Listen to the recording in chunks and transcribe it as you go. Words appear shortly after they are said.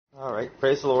All right,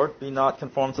 praise the Lord. Be not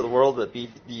conformed to the world, but be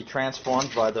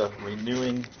transformed by the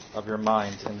renewing of your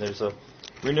mind. And there's a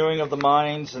renewing of the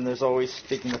minds, and there's always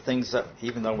speaking of things that,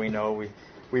 even though we know,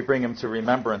 we bring them to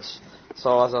remembrance.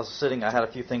 So as I was sitting, I had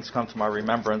a few things come to my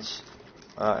remembrance,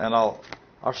 and I'll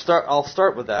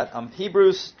start with that.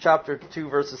 Hebrews chapter 2,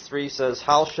 verses 3 says,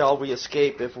 "How shall we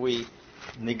escape if we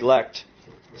neglect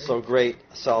so great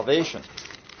salvation?"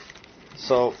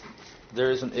 So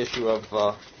there is an issue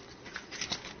of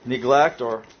neglect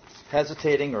or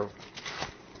hesitating or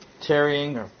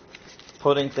tarrying or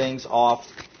putting things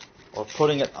off or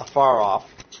putting it afar off.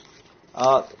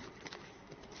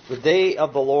 The day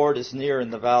of the Lord is near in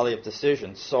the valley of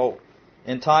decision. So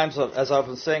in times of, as I've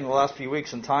been saying the last few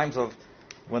weeks, in times of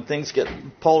when things get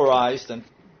polarized and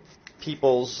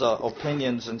people's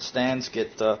opinions and stands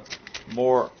get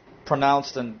more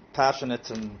pronounced and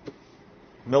passionate and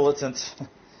militant,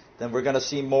 then we're going to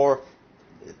see more.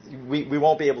 We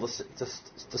won't be able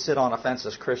to sit on a fence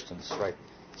as Christians, right?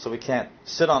 So we can't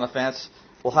sit on a fence.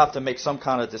 We'll have to make some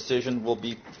kind of decision. We'll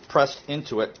be pressed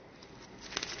into it.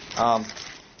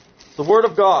 The Word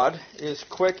of God is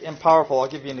quick and powerful. I'll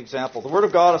give you an example. The Word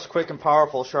of God is quick and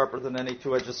powerful, sharper than any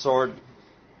two-edged sword,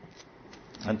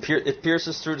 and it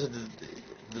pierces through to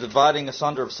the dividing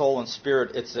asunder of soul and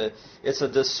spirit. It's a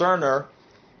discerner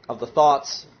of the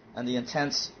thoughts and the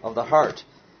intents of the heart.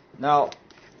 Now,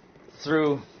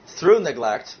 through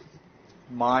neglect,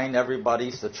 mine,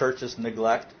 everybody's, the church's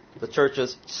neglect, the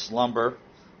church's slumber,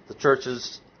 the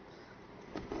church's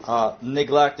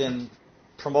neglect in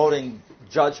promoting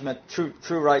judgment,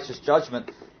 true righteous judgment,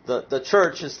 the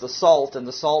church is the salt, and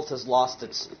the salt has lost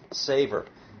its savor.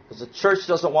 Because the church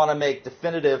doesn't want to make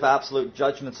definitive, absolute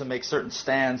judgments and make certain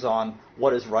stands on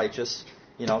what is righteous.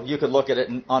 You know, you could look at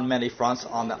it on many fronts.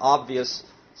 On the obvious,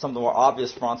 some of the more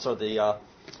obvious fronts are the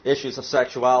issues of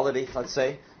sexuality, let's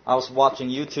say. I was watching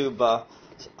YouTube,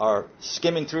 or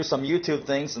skimming through some YouTube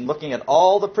things and looking at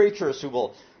all the preachers who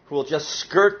will just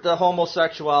skirt the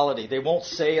homosexuality. They won't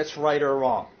say it's right or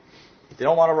wrong. They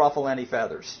don't want to ruffle any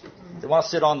feathers. They want to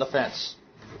sit on the fence.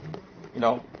 You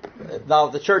know, now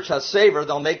if the church has savor,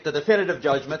 they'll make the definitive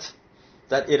judgment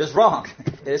that it is wrong.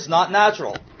 It's not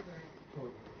natural.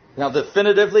 Now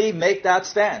definitively make that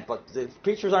stand. But the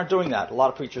preachers aren't doing that. A lot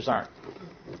of preachers aren't.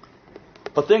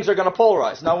 But things are going to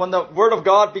polarize. Now, when the Word of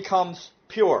God becomes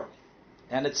pure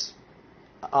and it's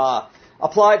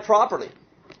applied properly,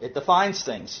 it defines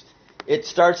things. It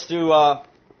starts to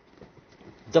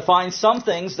define some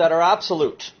things that are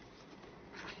absolute.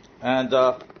 And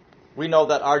we know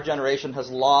that our generation has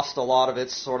lost a lot of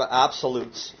its sort of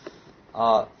absolutes.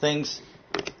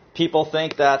 People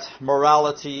think that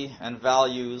morality and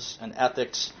values and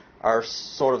ethics are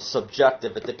sort of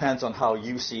subjective. It depends on how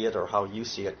you see it or how you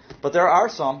see it. But there are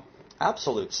some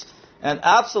absolutes. And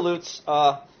absolutes,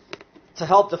 to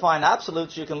help define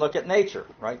absolutes, you can look at nature,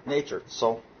 right? Nature.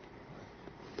 So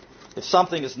if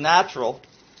something is natural,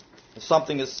 if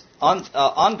something is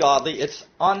ungodly, it's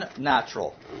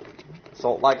unnatural.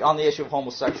 So like on the issue of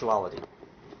homosexuality.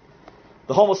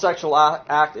 The homosexual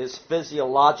act is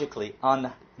physiologically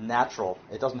unnatural.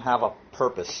 It doesn't have a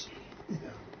purpose.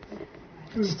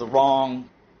 It's the wrong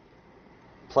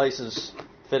places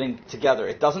fitting together.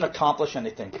 It doesn't accomplish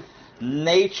anything.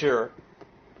 Nature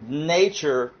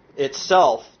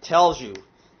itself tells you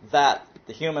that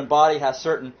the human body has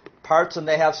certain parts and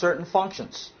they have certain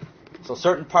functions. So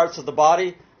certain parts of the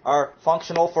body are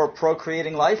functional for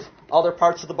procreating life. Other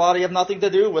parts of the body have nothing to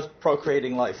do with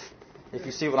procreating life. If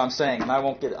you see what I'm saying, and I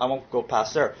won't go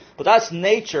past there. But that's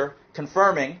nature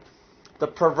confirming the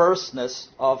perverseness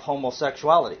of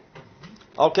homosexuality.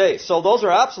 Okay, so those are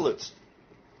absolutes.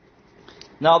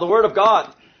 Now, the Word of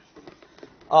God,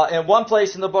 in one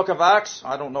place in the book of Acts,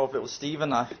 I don't know if it was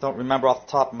Stephen, I don't remember off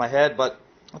the top of my head, but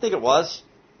I think it was.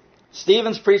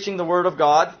 Stephen's preaching the Word of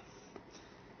God,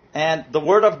 and the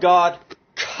Word of God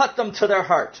cut them to their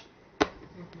heart.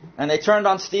 And they turned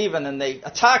on Stephen, and they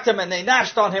attacked him, and they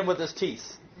gnashed on him with his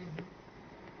teeth.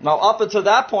 Now, up until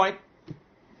that point,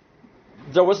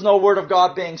 there was no Word of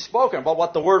God being spoken. But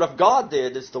what the Word of God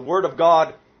did is the Word of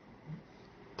God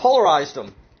polarized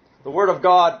them. The Word of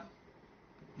God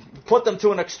put them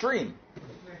to an extreme.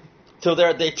 So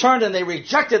they turned and they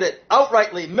rejected it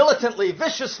outrightly, militantly,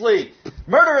 viciously,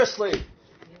 murderously.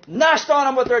 Gnashed on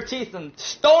him with their teeth and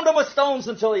stoned him with stones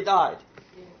until he died.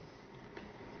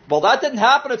 Well, that didn't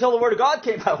happen until the Word of God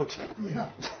came out.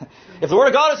 If the Word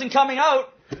of God isn't coming out,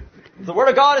 if the Word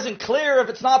of God isn't clear, if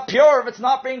it's not pure, if it's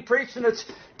not being preached in its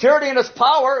purity and its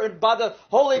power and by the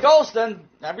Holy Ghost, then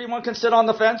everyone can sit on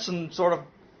the fence and sort of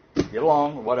get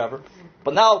along or whatever.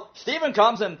 But now Stephen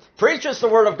comes and preaches the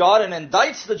Word of God and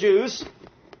indicts the Jews,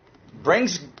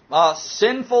 brings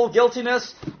sinful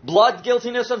guiltiness, blood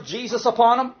guiltiness of Jesus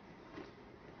upon him.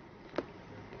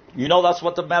 You know that's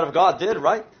what the man of God did,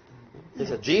 right? He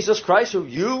said, Jesus Christ, who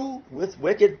you with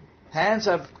wicked hands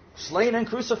have slain and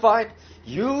crucified,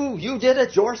 you did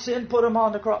it. Your sin put him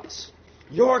on the cross.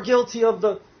 You're guilty of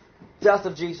the death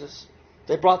of Jesus.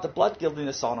 They brought the blood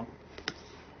guiltiness on him.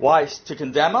 Why? To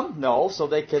condemn him? No, so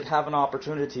they could have an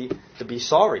opportunity to be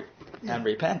sorry and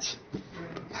repent.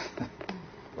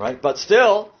 Right? But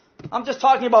still, I'm just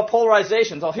talking about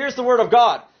polarization. So here's the Word of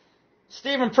God.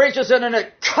 Stephen preaches it and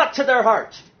it cut to their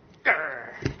heart.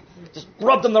 Just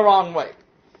rubbed them the wrong way.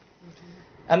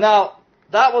 And now,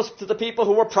 that was to the people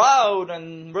who were proud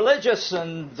and religious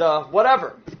and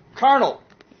whatever, carnal.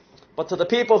 But to the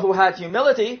people who had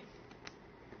humility,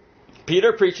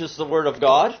 Peter preaches the Word of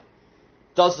God,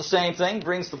 does the same thing,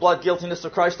 brings the blood guiltiness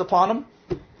of Christ upon them,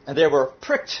 and they were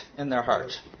pricked in their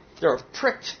heart. They were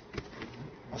pricked.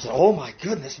 I said, oh my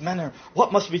goodness, men,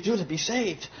 what must we do to be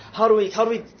saved? How do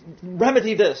we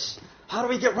remedy this? How do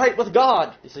we get right with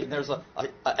God? You see, there's a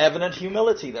evident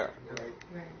humility there.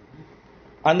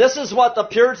 And this is what the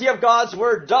purity of God's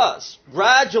Word does.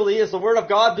 Gradually, as the Word of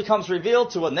God becomes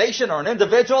revealed to a nation or an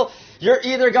individual, you're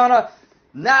either going to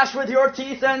gnash with your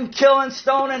teeth and kill and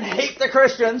stone and hate the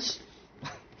Christians,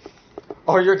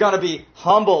 or you're going to be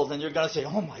humbled and you're going to say,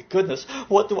 oh my goodness,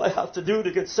 what do I have to do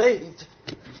to get saved?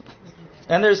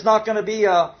 And there's not going to be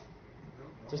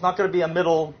a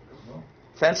middle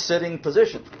fence-sitting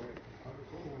position.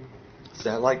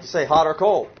 So, like you say, hot or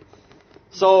cold.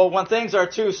 So when things are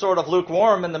too sort of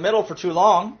lukewarm in the middle for too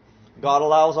long, God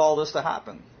allows all this to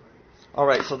happen. All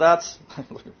right, so that's... I'm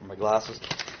looking for my glasses.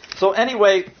 So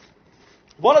anyway,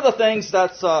 one of the things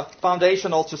that's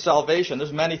foundational to salvation,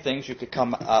 there's many things you could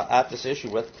come at this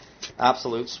issue with,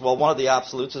 absolutes. Well, one of the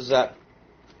absolutes is that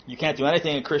you can't do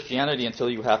anything in Christianity until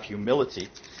you have humility.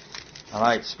 And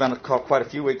I spent quite a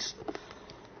few weeks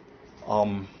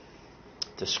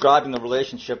describing the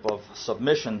relationship of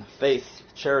submission, faith,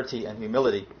 charity, and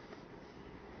humility.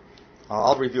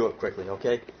 I'll review it quickly,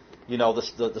 okay? You know,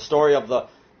 the story of the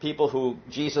people who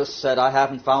Jesus said, I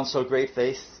haven't found so great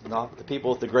faith. No, the people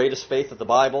with the greatest faith of the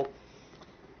Bible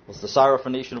was the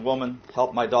Syrophoenician woman.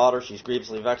 Help my daughter, she's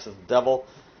grievously vexed with the devil.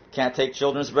 Can't take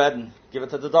children's bread and give it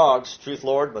to the dogs. Truth,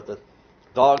 Lord, but the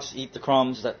dogs eat the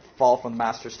crumbs that fall from the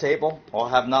master's table. Or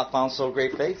have not found so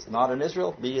great faith, not in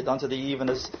Israel. Be it unto thee even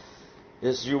as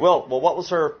you will. Well,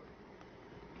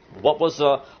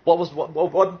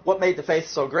 what made the faith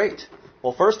so great?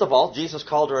 Well, first of all, Jesus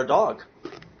called her a dog.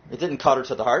 It didn't cut her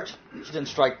to the heart. She didn't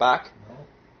strike back.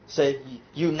 Say,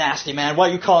 you nasty man, what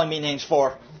are you calling me names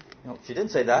for? No, she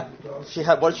didn't say that.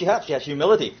 What did she have? She had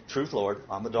humility. Truth, Lord,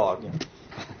 I'm a dog. You know.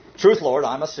 Truth, Lord,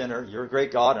 I'm a sinner. You're a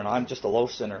great God, and I'm just a low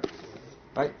sinner.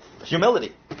 Right?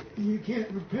 Humility. You can't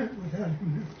repent without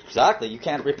humility. Exactly. You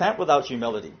can't repent without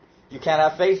humility. You can't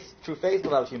have faith, true faith,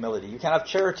 without humility. You can't have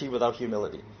charity without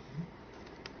humility.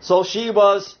 So she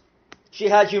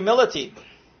had humility.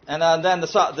 And then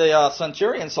the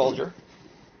centurion soldier,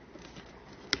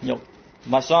 you know,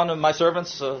 my son and my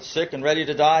servant's sick and ready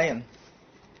to die, and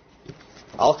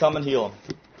I'll come and heal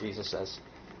him, Jesus says.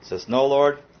 He says, no,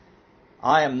 Lord,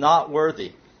 I am not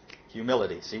worthy.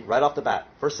 Humility, see, right off the bat.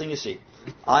 First thing you see,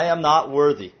 I am not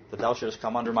worthy that thou shouldest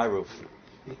come under my roof.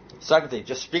 Second thing,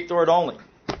 just speak the word only,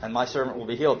 and my servant will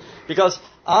be healed. Because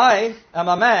I am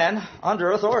a man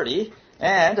under authority,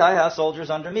 and I have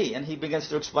soldiers under me. And he begins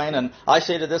to explain, and I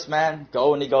say to this man,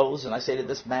 go, and he goes. And I say to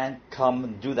this man, come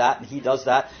and do that, and he does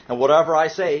that. And whatever I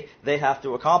say, they have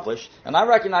to accomplish. And I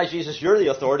recognize, Jesus, you're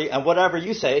the authority, and whatever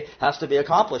you say has to be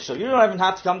accomplished. So you don't even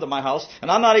have to come to my house,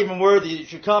 and I'm not even worthy that you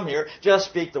should come here. Just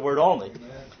speak the word only. Amen.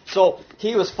 So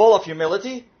he was full of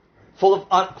humility, full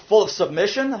of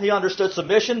submission. He understood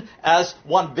submission as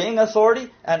one being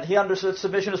authority, and he understood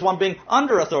submission as one being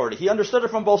under authority. He understood it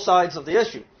from both sides of the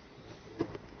issue.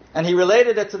 And he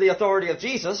related it to the authority of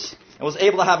Jesus and was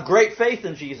able to have great faith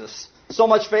in Jesus. So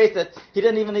much faith that he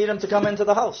didn't even need him to come into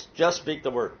the house. Just speak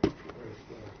the word.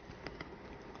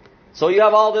 So you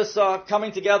have all this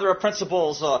coming together of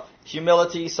principles.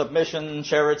 Humility, submission,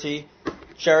 charity.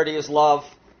 Charity is love.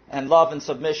 And love and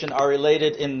submission are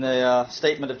related in the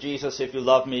statement of Jesus, if you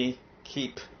love me,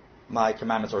 keep my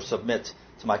commandments, or submit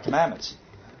to my commandments.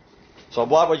 So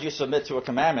why would you submit to a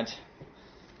commandment?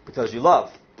 Because you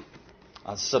love.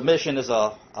 Submission is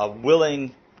a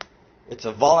willing, it's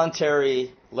a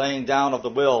voluntary laying down of the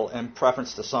will in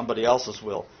preference to somebody else's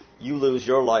will. You lose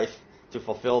your life to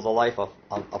fulfill the life of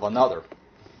another.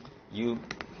 You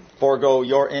forego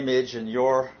your image and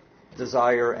your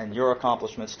desire and your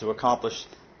accomplishments to accomplish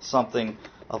something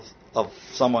of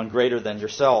someone greater than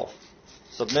yourself.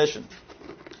 Submission.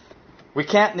 We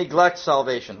can't neglect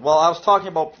salvation. Well, I was talking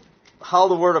about how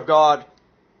the Word of God,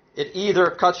 it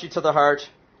either cuts you to the heart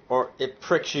or it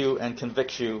pricks you and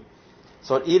convicts you.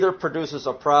 So it either produces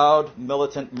a proud,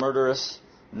 militant, murderous,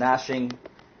 gnashing,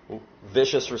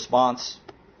 vicious response,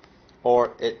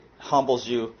 or it humbles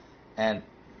you and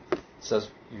says,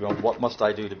 what must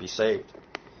I do to be saved?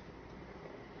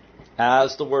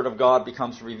 As the Word of God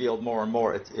becomes revealed more and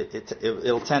more,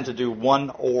 it'll tend to do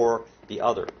one or the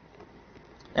other.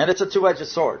 And it's a two-edged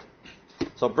sword.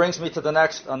 So it brings me to the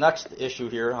next issue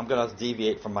here. I'm going to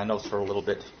deviate from my notes for a little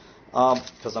bit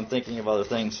because I'm thinking of other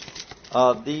things.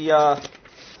 The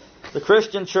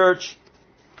Christian church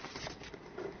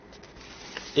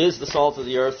is the salt of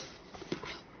the earth.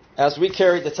 As we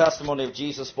carry the testimony of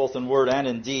Jesus both in word and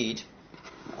in deed,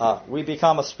 we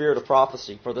become a spirit of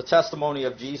prophecy. For the testimony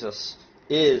of Jesus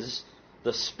is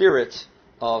the spirit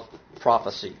of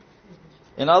prophecy.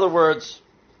 In other words,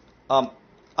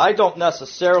 I don't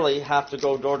necessarily have to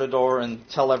go door to door and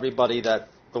tell everybody that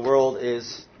the world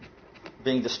is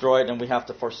being destroyed and we have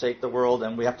to forsake the world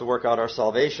and we have to work out our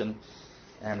salvation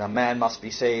and a man must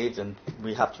be saved and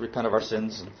we have to repent of our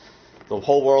sins and the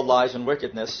whole world lies in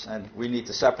wickedness and we need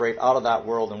to separate out of that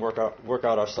world and work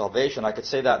out our salvation. I could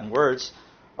say that in words,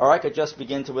 or I could just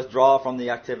begin to withdraw from the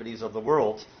activities of the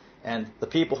world, and the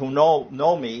people who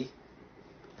know me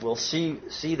will see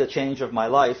the change of my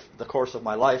life, the course of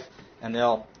my life, and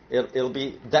it'll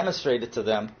be demonstrated to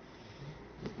them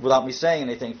without me saying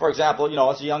anything. For example,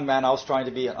 as a young man, I was trying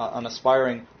to be an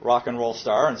aspiring rock and roll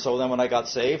star, and so then when I got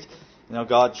saved,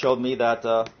 God showed me that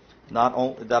not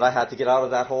only that I had to get out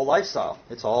of that whole lifestyle.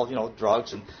 It's all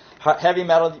drugs and heavy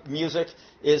metal music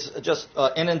is just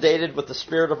inundated with the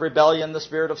spirit of rebellion, the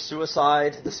spirit of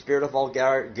suicide, the spirit of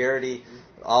vulgarity,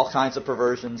 all kinds of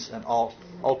perversions and all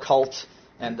occult.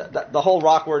 And the whole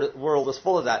rock world is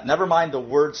full of that. Never mind the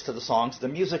words to the songs. The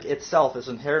music itself is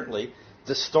inherently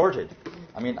distorted.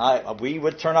 I mean, we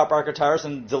would turn up our guitars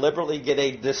and deliberately get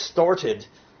a distorted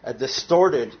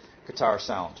guitar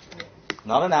sound.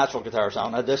 Not a natural guitar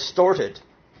sound, a distorted,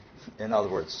 in other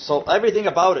words. So everything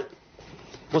about it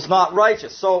was not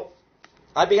righteous. So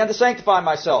I began to sanctify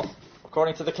myself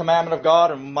according to the commandment of God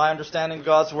and my understanding of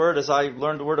God's Word as I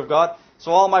learned the Word of God.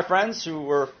 So all my friends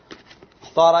who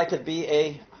thought I could be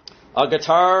a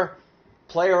guitar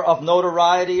player of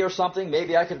notoriety or something,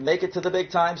 maybe I could make it to the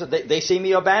big times, they see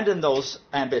me abandon those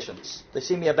ambitions. They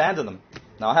see me abandon them.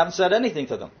 Now I haven't said anything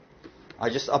to them.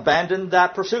 I just abandoned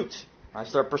that pursuit. I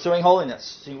start pursuing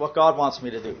holiness, seeing what God wants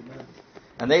me to do.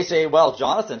 And they say, well,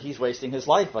 Jonathan, he's wasting his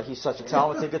life. He's such a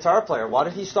talented guitar player. Why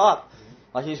did he stop?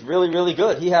 He's really, really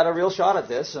good. He had a real shot at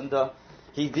this, and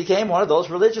he became one of those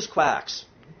religious quacks.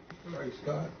 Praise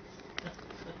God.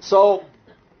 So,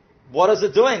 what is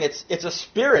it doing? It's a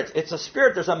spirit. It's a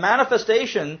spirit. There's a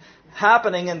manifestation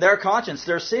happening in their conscience.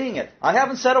 They're seeing it. I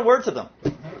haven't said a word to them.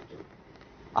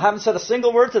 I haven't said a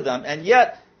single word to them, and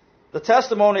yet the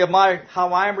testimony of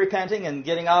how I am repenting and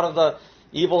getting out of the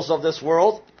evils of this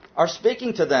world are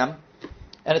speaking to them,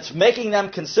 and it's making them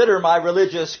consider my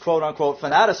religious quote-unquote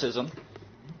fanaticism,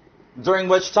 during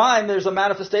which time there's a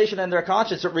manifestation in their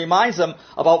conscience. It reminds them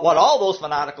about what all those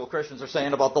fanatical Christians are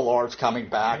saying about the Lord's coming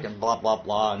back and blah, blah,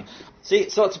 blah. And see,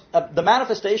 so it's the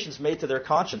manifestations made to their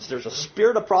conscience. There's a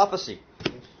spirit of prophecy.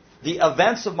 The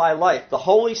events of my life, the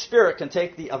Holy Spirit can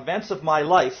take the events of my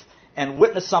life and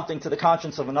witness something to the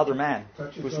conscience of another man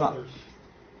who's not.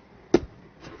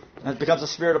 And it becomes a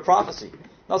spirit of prophecy.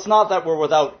 Now, it's not that we're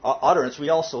without utterance. We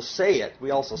also say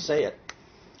it.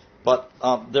 But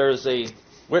there is a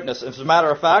witness. As a matter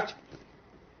of fact,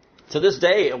 to this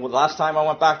day, the last time I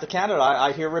went back to Canada,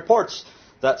 I hear reports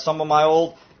that some of my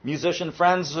old musician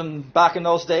friends and back in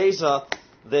those days,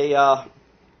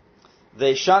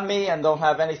 they shun me and don't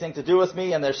have anything to do with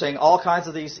me, and they're saying all kinds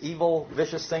of these evil,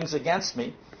 vicious things against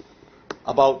me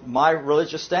about my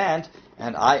religious stand,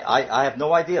 and I have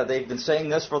no idea. They've been saying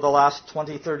this for the last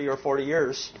 20, 30, or 40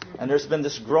 years, and there's been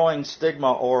this growing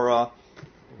stigma or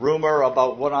rumor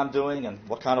about what I'm doing and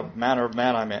what kind of manner of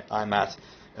man I'm at.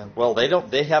 And, well,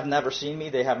 they have never seen me.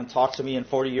 They haven't talked to me in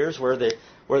 40 years. Where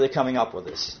are they coming up with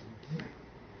this?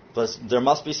 But there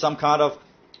must be some kind of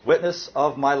witness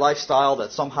of my lifestyle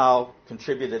that somehow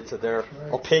contributed to their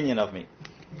opinion of me.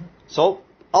 So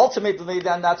ultimately,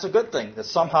 then, that's a good thing. That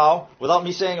somehow, without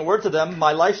me saying a word to them,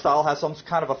 my lifestyle has some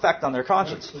kind of effect on their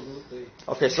conscience. Absolutely.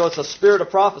 Okay, so it's a spirit of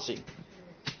prophecy.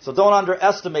 So don't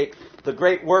underestimate the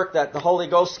great work that the Holy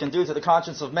Ghost can do to the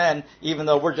conscience of men, even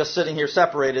though we're just sitting here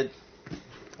separated,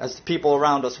 as the people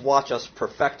around us watch us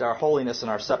perfect our holiness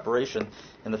and our separation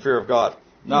in the fear of God.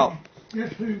 Now,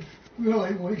 Yes, who's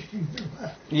really wasting their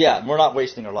life. yeah, we're not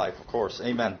wasting our life, of course.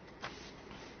 Amen.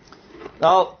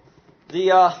 Now,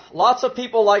 Lots of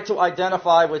people like to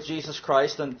identify with Jesus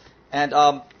Christ, and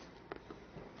a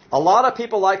lot of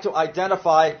people like to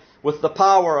identify with the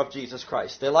power of Jesus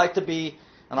Christ. They like to be,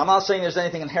 and I'm not saying there's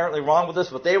anything inherently wrong with this,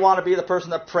 but they want to be the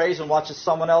person that prays and watches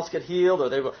someone else get healed, or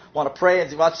they want to pray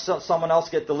and watch someone else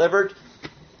get delivered.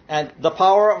 And the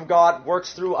power of God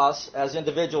works through us as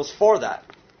individuals for that.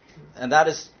 And that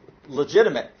is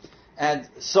legitimate. And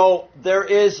so there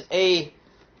is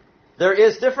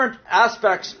different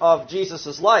aspects of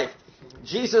Jesus' life.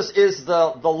 Jesus is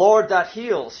the Lord that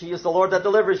heals. He is the Lord that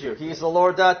delivers you. He is the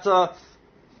Lord that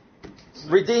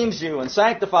redeems you and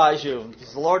sanctifies you.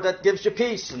 He's the Lord that gives you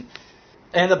peace. And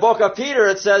in the book of Peter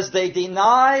it says they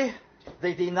deny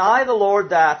the Lord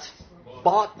that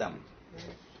bought them.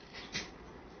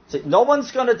 See, no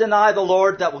one's going to deny the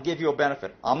Lord that will give you a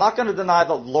benefit. I'm not going to deny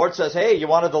the Lord says, hey, you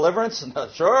want a deliverance?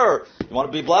 Sure. You want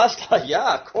to be blessed?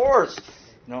 Yeah, of course.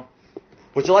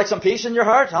 Would you like some peace in your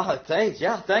heart? Thanks.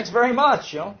 Yeah, thanks very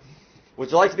much.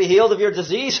 Would you like to be healed of your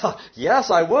disease?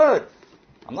 Yes, I would.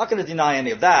 I'm not going to deny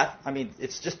any of that. I mean,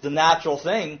 it's just the natural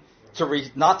thing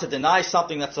not to deny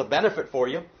something that's a benefit for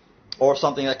you, or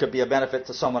something that could be a benefit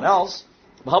to someone else.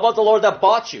 But how about the Lord that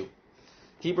bought you?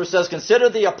 Hebrews says, consider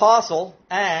the apostle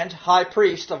and high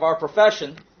priest of our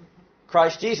profession,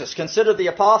 Christ Jesus. Consider the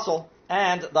apostle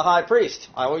and the high priest.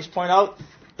 I always point out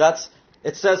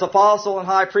it says apostle and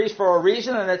high priest for a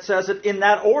reason, and it says it in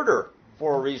that order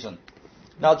for a reason.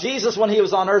 Now, Jesus, when he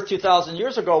was on earth 2,000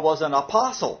 years ago, was an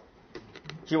apostle.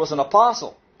 He was an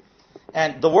apostle.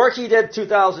 And the work he did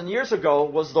 2,000 years ago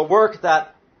was the work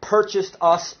that purchased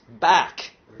us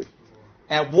back.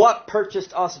 And what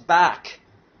purchased us back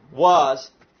was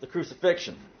the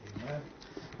crucifixion.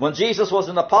 When Jesus was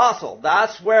an apostle,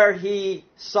 that's where he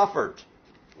suffered.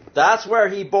 That's where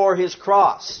he bore his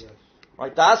cross.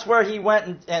 Right? That's where he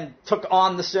went and took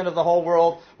on the sin of the whole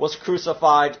world, was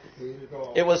crucified.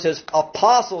 It was his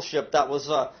apostleship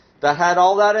that had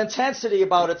all that intensity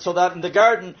about it, so that in the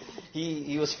garden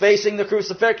he was facing the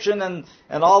crucifixion and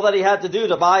all that he had to do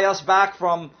to buy us back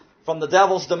from the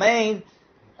devil's domain.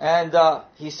 And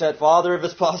he said, Father, if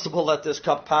it's possible, let this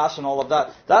cup pass, and all of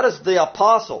that. That is the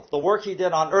apostle, the work he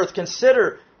did on earth.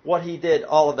 Consider what he did,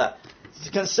 all of that.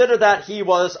 Consider that he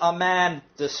was a man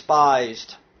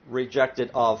despised,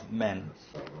 rejected of men.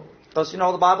 Because, the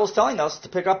Bible is telling us to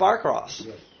pick up our cross.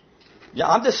 Yeah,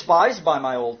 I'm despised by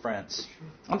my old friends.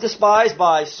 I'm despised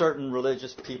by certain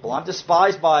religious people. I'm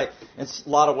despised in a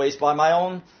lot of ways, by my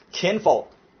own kinfolk.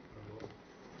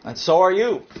 And so are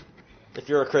you, if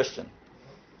you're a Christian.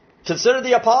 Consider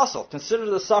the apostle. Consider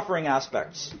the suffering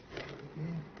aspects.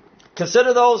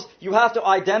 Consider those. You have to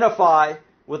identify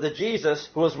with the Jesus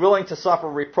who was willing to suffer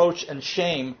reproach and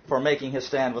shame for making his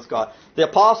stand with God. The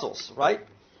apostles, right?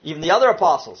 Even the other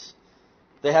apostles.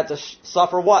 They had to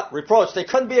suffer what? Reproach. They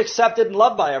couldn't be accepted and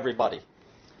loved by everybody.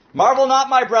 Marvel not,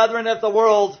 my brethren, if the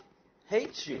world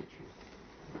hates you.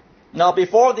 Now,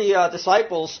 before the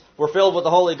disciples were filled with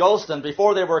the Holy Ghost and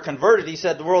before they were converted, he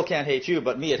said, the world can't hate you,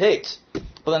 but me it hates.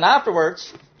 But then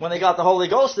afterwards, when they got the Holy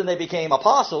Ghost and they became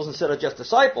apostles instead of just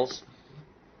disciples,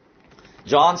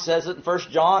 John says it in 1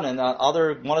 John, and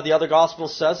one of the other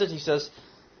Gospels says it. He says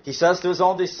to his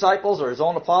own disciples or his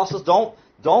own apostles,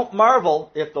 don't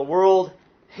marvel if the world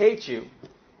hates you.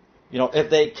 If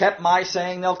they kept my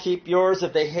saying, they'll keep yours.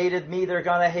 If they hated me, they're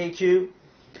going to hate you.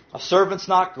 A servant's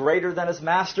not greater than his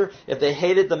master. If they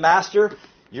hated the master,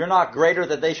 you're not greater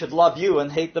that they should love you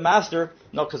and hate the master.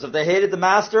 No, because if they hated the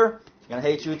master, they're going to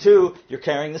hate you too. You're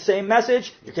carrying the same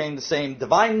message. You're carrying the same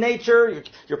divine nature.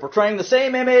 You're portraying the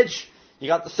same image. You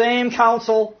got the same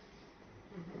counsel.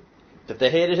 If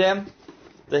they hated him,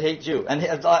 they hate you.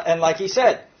 And like he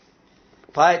said,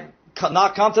 if I had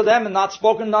not come to them and not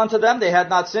spoken unto them, they had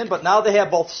not sinned, but now they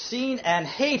have both seen and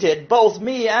hated both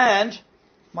me and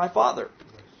my Father.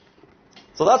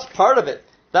 So that's part of it.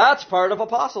 That's part of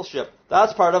apostleship.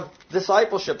 That's part of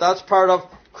discipleship. That's part of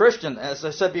Christian. As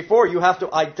I said before, you have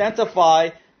to identify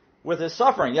with his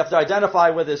suffering. You have to identify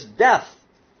with his death.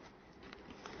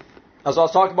 As I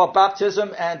was talking about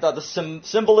baptism and the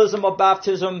symbolism of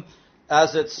baptism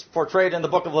as it's portrayed in the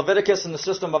book of Leviticus and the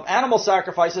system of animal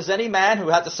sacrifices, any man who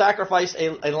had to sacrifice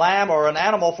a lamb or an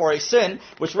animal for a sin,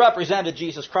 which represented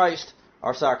Jesus Christ,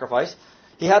 our sacrifice,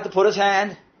 he had to put his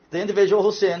hand, the individual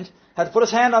who sinned, had to put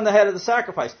his hand on the head of the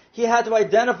sacrifice. He had to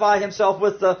identify himself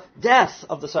with the death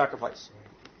of the sacrifice.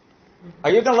 Are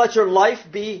you going to let your life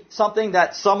be something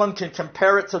that someone can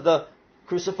compare it to the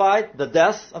crucified, the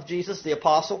death of Jesus, the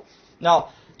apostle?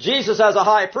 Now, Jesus as a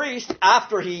high priest,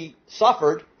 after he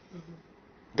suffered,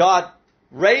 God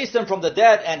raised him from the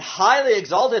dead and highly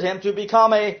exalted him to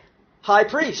become a high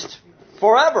priest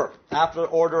forever, after the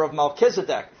order of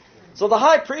Melchizedek. So the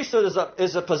high priesthood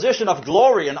is a position of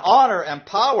glory and honor and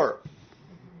power.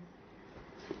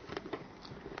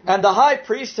 And the high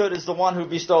priesthood is the one who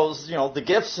bestows, the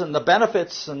gifts and the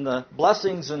benefits and the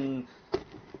blessings, and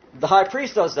the high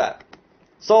priest does that.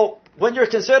 So when you're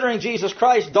considering Jesus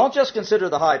Christ, don't just consider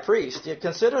the high priest. You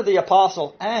consider the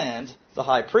apostle and the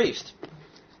high priest.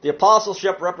 The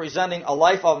apostleship representing a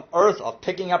life on earth of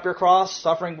picking up your cross,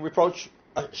 suffering reproach,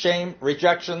 shame,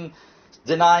 rejection,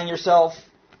 denying yourself,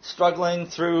 struggling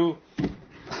through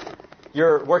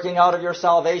your working out of your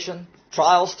salvation,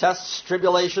 trials, tests,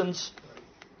 tribulations.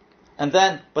 And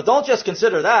then, but don't just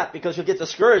consider that, because you'll get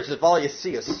discouraged if all you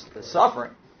see is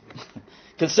suffering.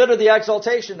 Consider the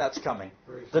exaltation that's coming.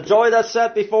 The joy that's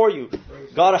set before you.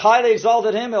 God highly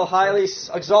exalted him, he'll highly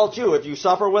exalt you. If you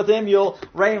suffer with him, you'll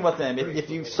reign with him. If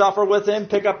you suffer with him,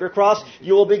 pick up your cross,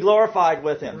 you will be glorified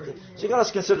with him. So you've got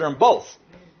to consider them both.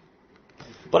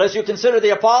 But as you consider the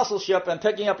apostleship and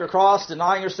picking up your cross,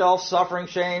 denying yourself, suffering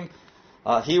shame,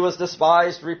 he was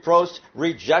despised, reproached,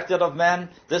 rejected of men.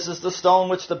 This is the stone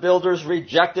which the builders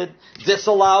rejected,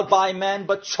 disallowed by men,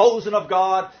 but chosen of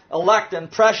God, elect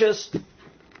and precious.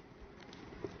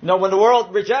 When the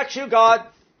world rejects you, God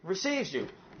receives you.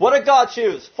 What did God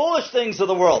choose? Foolish things of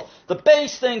the world, the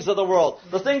base things of the world,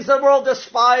 the things the world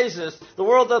despises, the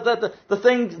world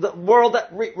the world that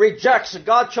rejects.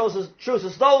 God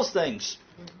chooses those things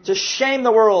to shame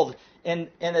the world in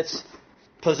its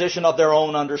position of their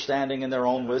own understanding and their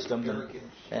own wisdom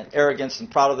and arrogance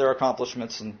and proud of their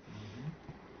accomplishments. And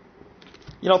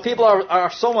people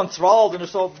are so enthralled and are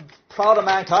so proud of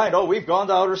mankind. Oh, we've gone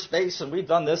to outer space and we've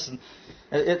done this, and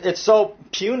it's so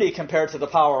puny compared to the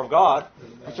power of God.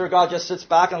 I'm sure God just sits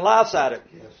back and laughs at it.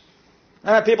 Yes.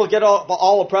 And then people get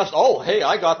all oppressed. Oh, hey,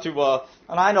 I got to,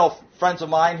 and I know friends of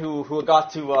mine who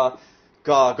got to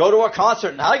go to a concert,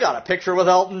 and I got a picture with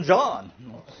Elton John.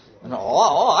 And,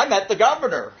 I met the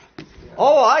governor.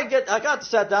 Oh, I got to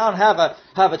sit down and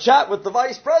have a chat with the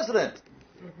vice president.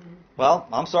 Well,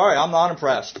 I'm sorry, I'm not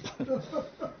impressed.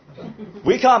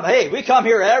 We come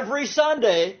here every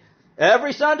Sunday.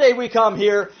 Every Sunday we come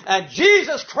here, and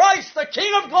Jesus Christ, the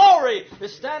King of Glory,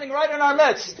 is standing right in our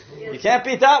midst. You can't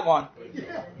beat that one.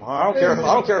 Well, I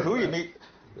don't care who you meet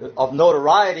of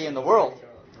notoriety in the world.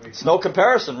 It's no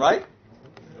comparison, right?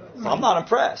 So I'm not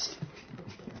impressed.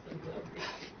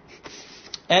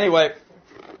 Anyway,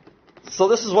 so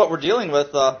this is what we're dealing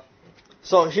with.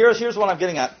 So here's what I'm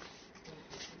getting at.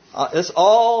 It's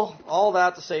all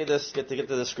that to say this, to get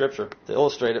to this scripture, to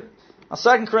illustrate it. Now,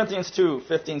 2 Corinthians 2,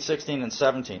 15, 16, and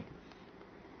 17.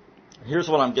 Here's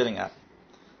what I'm getting at.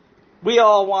 We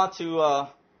all want to,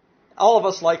 all of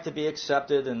us like to be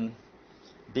accepted and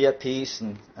be at peace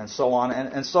and so on.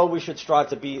 And so we should strive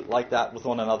to be like that with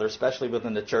one another, especially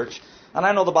within the church. And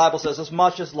I know the Bible says, as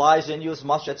much as lies in you, as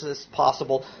much as is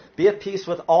possible, be at peace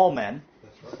with all men.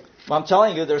 That's right. Well, I'm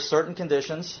telling you, there's certain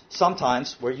conditions,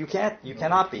 sometimes, where you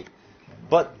cannot be.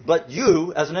 But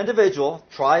you, as an individual,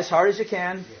 try as hard as you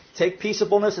can. Take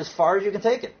peaceableness as far as you can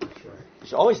take it. That's right. You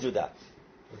should always do that.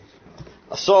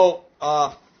 So,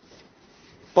 but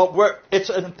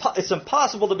it's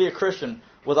impossible to be a Christian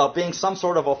without being some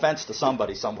sort of offense to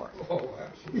somebody somewhere. Oh,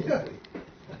 absolutely.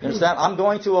 You understand? I'm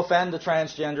going to offend the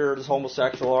transgender, the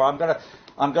homosexual, or I'm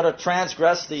going to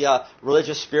transgress the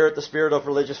religious spirit, the spirit of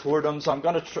religious whoredoms. I'm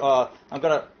going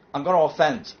to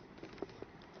offend.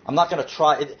 I'm not going to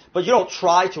try it, but you don't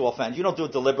try to offend. You don't do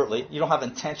it deliberately. You don't have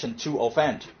intention to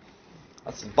offend.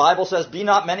 The Bible says, "Be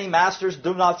not many masters.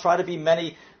 Do not try to be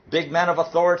many big men of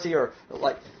authority," or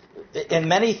like in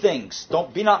many things.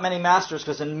 Don't be not many masters,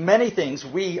 because in many things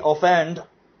we offend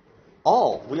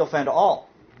all. We offend all.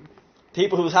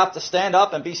 People who have to stand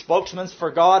up and be spokesmen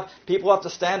for God. People who have to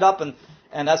stand up and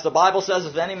as the Bible says,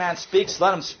 if any man speaks,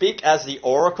 let him speak as the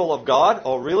oracle of God.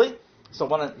 Oh, really? So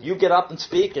when you get up and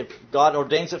speak, if God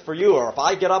ordains it for you, or if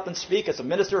I get up and speak as a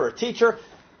minister or a teacher,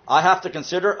 I have to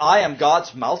consider I am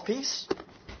God's mouthpiece.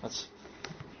 That's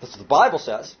what the Bible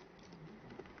says.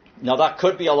 Now that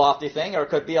could be a lofty thing, or it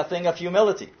could be a thing of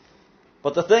humility.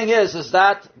 But the thing is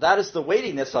that is the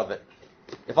weightiness of it.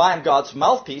 If I am God's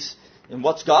mouthpiece, then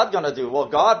what's God going to do? Well,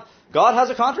 God has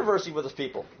a controversy with his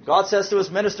people. God says to his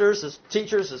ministers, his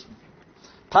teachers, his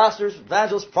pastors,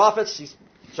 evangelists, prophets,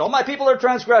 show my people their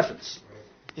transgressions.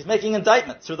 He's making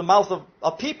indictment through the mouth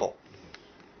of people.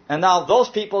 And now those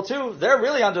people too, they're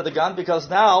really under the gun, because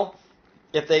now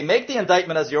if they make the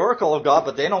indictment as the oracle of God,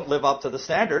 but they don't live up to the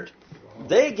standard,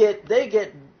 they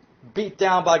get beat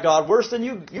down by God worse than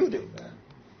you do.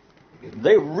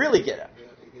 They really get it.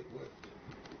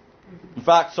 In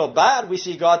fact, so bad we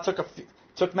see God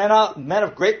took men out,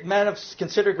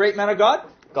 considered great men of God.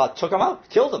 God took them out,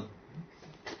 killed them.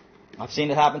 I've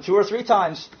seen it happen 2 or 3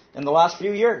 times in the last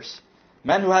few years.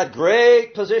 Men who had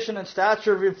great position and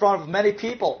stature in front of many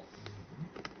people,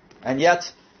 and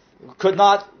yet did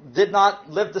not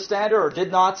live the standard or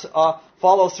did not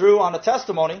follow through on a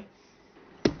testimony.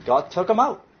 God took them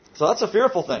out. So that's a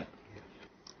fearful thing.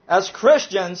 As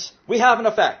Christians, we have an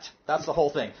effect. That's the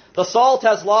whole thing. The salt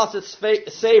has lost its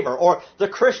savor, or the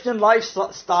Christian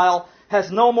lifestyle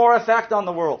has no more effect on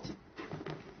the world.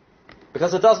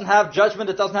 Because it doesn't have judgment,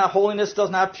 it doesn't have holiness, it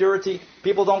doesn't have purity.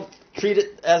 People don't treat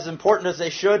it as important as they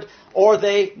should, or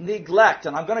they neglect.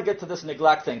 And I'm going to get to this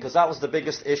neglect thing, because that was the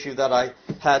biggest issue that I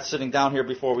had sitting down here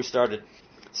before we started.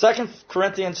 2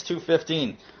 Corinthians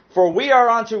 2:15. For we are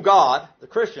unto God, the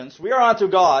Christians, we are unto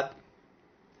God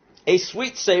a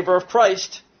sweet savor of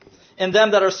Christ in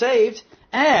them that are saved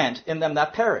and in them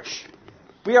that perish.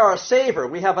 We are a savor.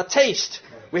 We have a taste.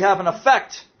 We have an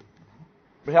effect.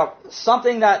 We have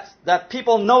something that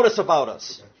people notice about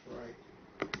us. That's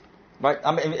Right?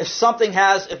 I mean,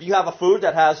 if you have a food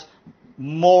that has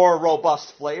more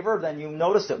robust flavor, then you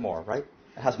notice it more, right?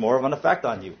 It has more of an effect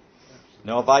on you. You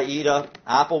know, if I eat an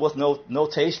apple with no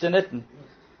taste in it, and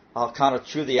I'll kind of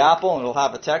chew the apple and it'll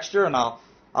have a texture, and I'll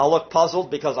look puzzled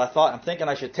because I'm thinking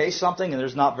I should taste something, and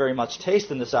there's not very much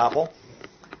taste in this apple.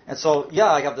 And so,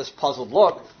 I have this puzzled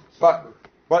look. But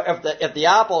if the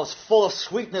apple is full of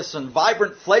sweetness and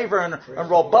vibrant flavor and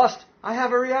robust, I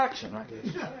have a reaction, right?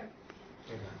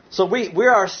 So we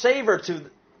are a savor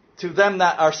to them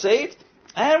that are saved,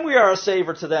 and we are a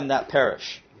savor to them that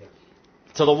perish.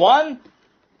 To the one,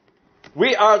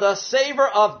 we are the savor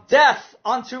of death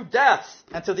unto death,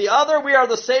 and to the other, we are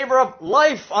the savor of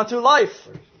life unto life.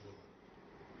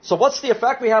 So what's the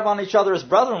effect we have on each other as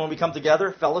brethren when we come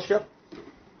together, fellowship?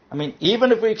 I mean,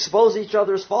 even if we expose each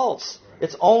other's faults,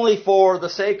 it's only for the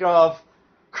sake of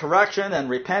correction and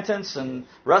repentance and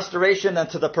restoration and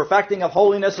to the perfecting of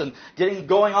holiness and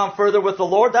going on further with the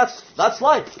Lord. That's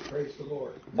life. Praise the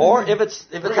Lord. Or if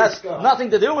it has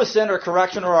nothing to do with sin or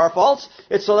correction or our faults,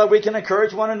 it's so that we can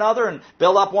encourage one another and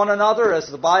build up one another.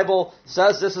 As the Bible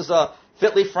says, this is a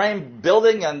fitly framed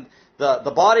building, and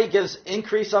the body gives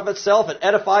increase of itself. It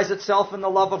edifies itself in the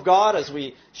love of God as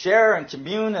we share and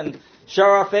commune and share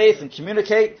our faith and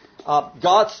communicate.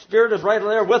 God's Spirit is right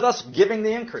there with us, giving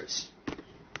the increase,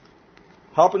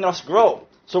 helping us grow.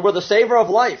 So we're the savor of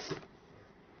life.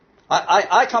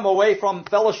 I come away from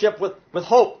fellowship with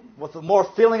hope, with more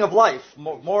feeling of life,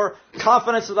 more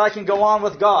confidence that I can go on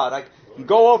with God. I can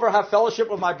go over, have fellowship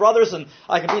with my brothers, and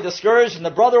I can be discouraged, and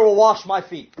the brother will wash my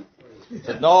feet.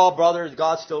 Said, no, brother,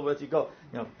 God's still with you. Go,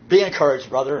 be encouraged,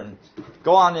 brother, and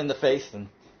go on in the faith, and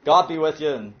God be with you.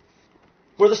 And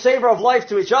we're the savor of life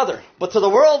to each other. But to the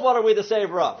world, what are we the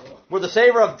savor of? We're the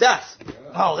savor of death.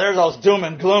 Oh, there's those doom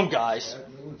and gloom guys.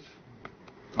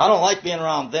 I don't like being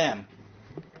around them.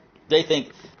 They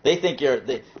think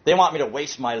they want me to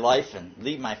waste my life and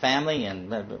leave my family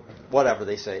and whatever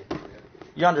they say.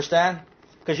 You understand?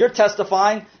 Because you're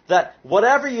testifying that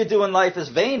whatever you do in life is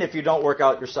vain if you don't work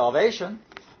out your salvation.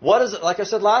 What is it? Like I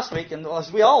said last week, and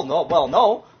as we all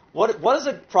know, what does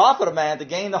it profit a man to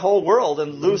gain the whole world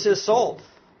and lose his soul?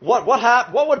 What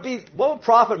would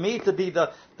profit me to be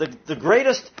the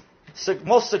greatest,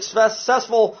 most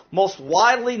successful, most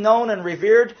widely known and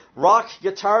revered rock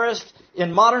guitarist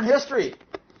in modern history?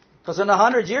 Because in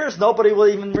 100 years, nobody will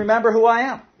even remember who I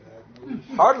am.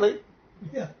 Hardly.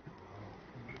 Yeah.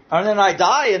 And then I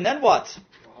die, and then what?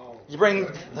 You bring.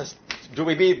 Do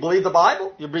we believe the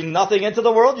Bible? You bring nothing into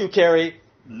the world, you carry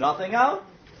nothing out.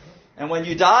 And when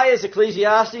you die, as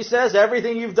Ecclesiastes says,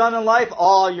 everything you've done in life,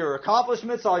 all your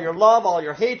accomplishments, all your love, all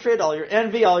your hatred, all your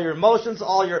envy, all your emotions,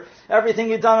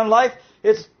 everything you've done in life,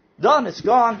 it's done, it's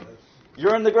gone.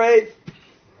 You're in the grave.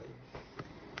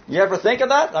 You ever think of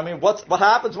that? I mean, what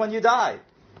happens when you die?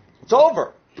 It's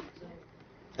over.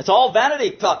 It's all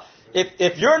vanity.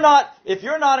 If you're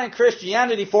not in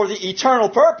Christianity for the eternal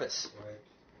purpose,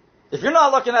 if you're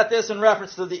not looking at this in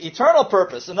reference to the eternal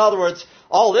purpose, in other words,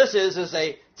 all this is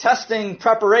a testing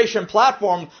preparation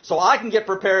platform so I can get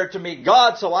prepared to meet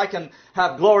God, so I can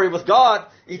have glory with God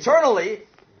eternally,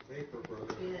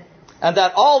 and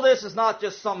that all this is not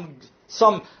just some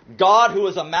God who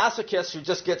is a masochist who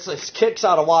just gets his kicks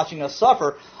out of watching us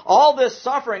suffer. All this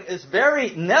suffering is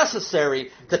very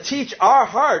necessary to teach our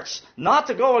hearts not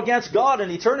to go against God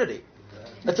in eternity.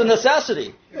 It's a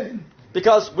necessity.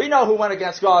 Because we know who went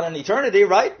against God in eternity,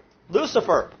 right?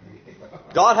 Lucifer.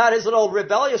 God had his little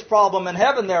rebellious problem in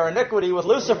heaven there, iniquity with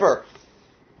Lucifer.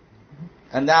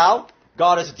 And now,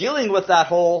 God is dealing with that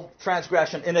whole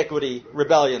transgression, iniquity,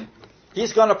 rebellion.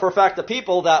 He's going to perfect the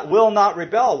people that will not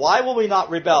rebel. Why will we not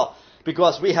rebel?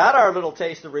 Because we had our little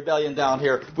taste of rebellion down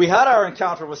here. We had our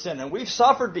encounter with sin, and we've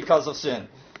suffered because of sin.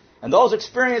 And those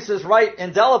experiences write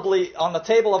indelibly on the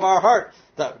table of our heart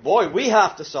that, boy, we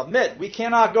have to submit. We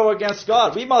cannot go against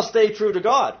God. We must stay true to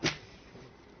God.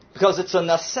 Because it's a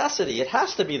necessity. It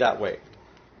has to be that way.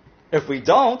 If we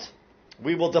don't,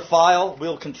 we will defile,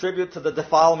 we'll contribute to the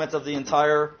defilement of the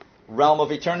entire realm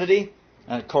of eternity.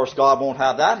 And of course, God won't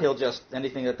have that. He'll just,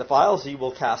 anything that defiles, He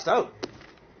will cast out.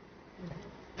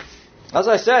 As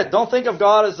I said, don't think of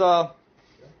God as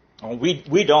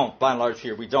we don't, by and large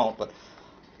here, we don't, but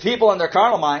people in their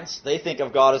carnal minds, they think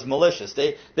of God as malicious.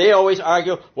 They always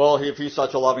argue, well, if He's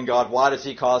such a loving God, why does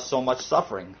He cause so much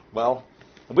suffering? Well,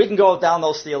 we can go down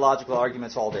those theological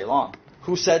arguments all day long.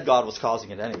 Who said God was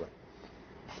causing it anyway?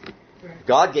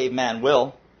 God gave man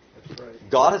will. That's right.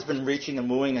 God has been reaching and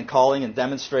wooing and calling and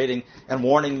demonstrating and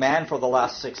warning man for the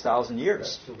last 6,000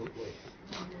 years. Absolutely.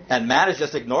 And man has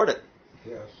just ignored it.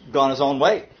 Yes. Gone his own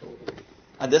way. Totally.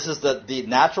 And this is the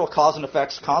natural cause and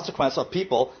effects consequence of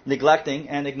people neglecting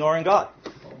and ignoring God.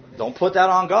 Don't put that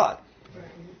on God.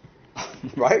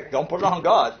 Right? Don't put it on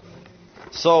God.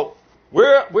 So, we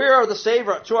are the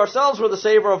savor. To ourselves, we're the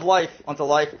savor of life unto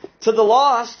life. To the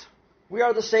lost, we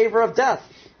are the savor of death.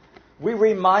 We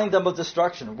remind them of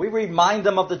destruction. We remind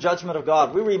them of the judgment of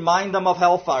God. We remind them of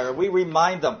hellfire. We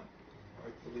remind them.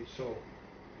 Rightfully so.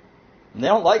 And they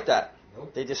don't like that.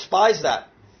 Nope. They despise that.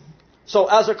 So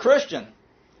as a Christian,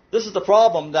 this is the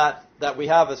problem that we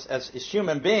have as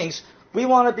human beings. We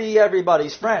want to be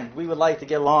everybody's friend. We would like to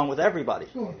get along with everybody.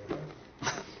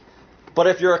 But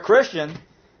if you're a Christian,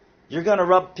 you're going to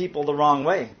rub people the wrong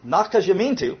way. Not because you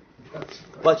mean to,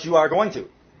 but you are going to.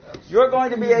 You're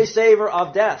going to be a savor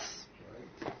of death.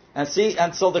 And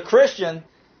so the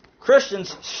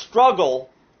Christians struggle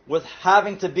with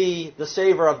having to be the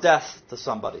savor of death to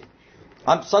somebody.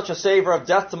 I'm such a savor of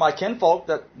death to my kinfolk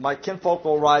that my kinfolk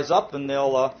will rise up and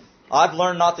they'll, I've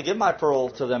learned not to give my pearl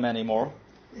to them anymore.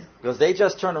 Because they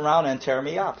just turn around and tear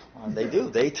me up. And they do.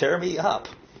 They tear me up.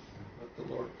 Let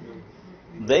the Lord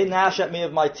do. They gnash at me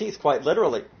with my teeth, quite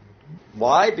literally.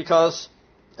 Why? Because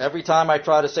every time I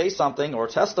try to say something or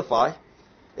testify,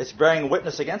 it's bearing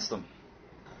witness against them.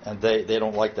 And they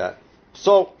don't like that.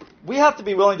 So we have to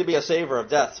be willing to be a savor of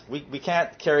death. We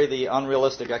can't carry the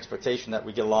unrealistic expectation that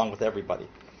we get along with everybody.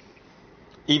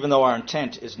 Even though our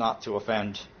intent is not to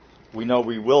offend, we know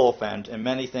we will offend. In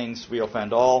many things we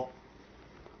offend all.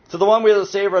 To the one we are the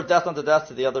savor of death unto death,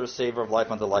 to the other a savor of life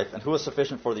unto life. And who is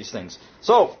sufficient for these things?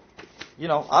 So,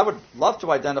 I would love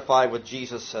to identify with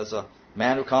Jesus as a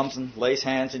man who comes and lays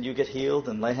hands and you get healed,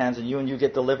 and lay hands on you and you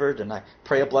get delivered, and I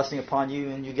pray a blessing upon you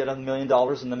and you get $1 million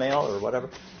in the mail or whatever.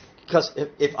 Because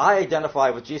if I identify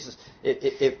with Jesus,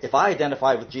 if I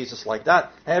identify with Jesus like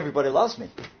that, everybody loves me,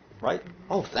 right?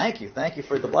 Oh, thank you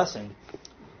for the blessing.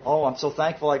 Oh, I'm so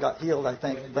thankful I got healed. I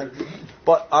thank.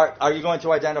 But are you going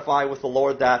to identify with the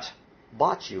Lord that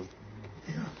bought you?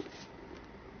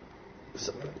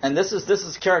 So, and this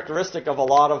is characteristic of a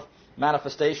lot of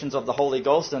manifestations of the Holy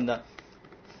Ghost and the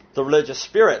religious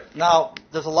spirit. Now,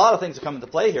 there's a lot of things that come into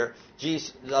play here.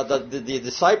 Jesus, the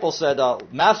disciples said,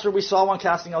 Master, we saw one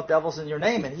casting out devils in your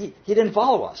name, and he didn't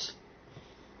follow us.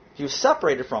 He was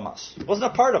separated from us. He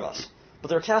wasn't a part of us. But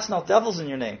they're casting out devils in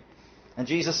your name. And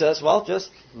Jesus says, well,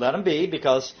 just let them be,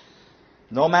 because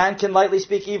no man can lightly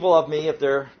speak evil of me if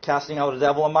they're casting out a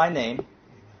devil in my name.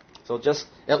 So just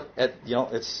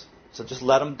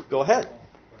let them go ahead.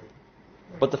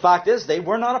 But the fact is, they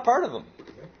were not a part of him.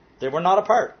 They were not a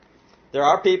part. There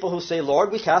are people who say,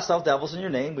 Lord, we cast out devils in your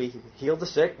name. We healed the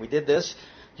sick. We did this.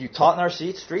 You taught in our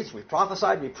streets. We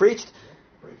prophesied. We preached.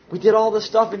 We did all this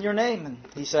stuff in your name. And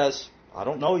he says, I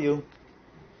don't know you.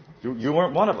 You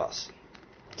weren't one of us.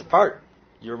 Depart.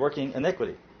 You're working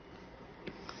iniquity.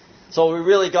 So we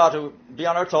really got to be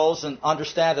on our toes and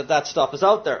understand that stuff is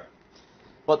out there.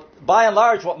 But by and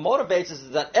large, what motivates us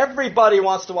is that everybody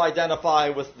wants to identify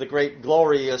with the great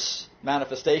glorious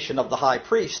manifestation of the high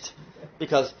priest.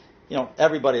 Because,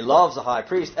 everybody loves the high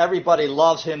priest. Everybody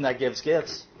loves him that gives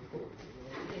gifts.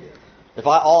 If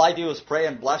all I do is pray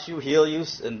and bless you, heal you,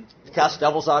 and cast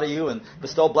devils out of you, and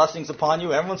bestow blessings upon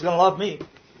you, everyone's going to love me.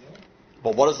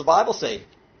 But what does the Bible say?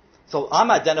 So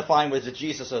I'm identifying with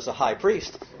Jesus as a high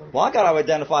priest. Well, I got to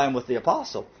identify him with the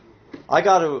apostle. I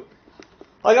got to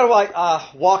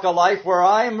walk a life where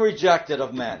I am rejected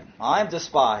of men. I am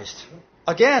despised.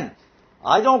 Again,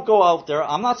 I don't go out there.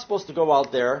 I'm not supposed to go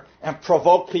out there and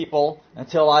provoke people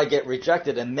until I get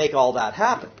rejected and make all that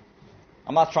happen.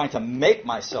 I'm not trying to make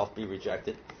myself be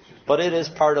rejected, but it is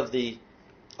part of the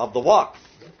walk.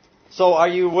 So are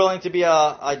you willing to be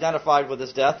identified with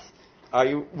his death? Are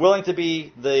you willing to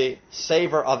be the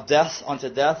savor of death unto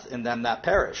death in them that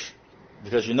perish?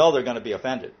 Because you know they're going to be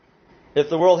offended. If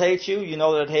the world hates you, you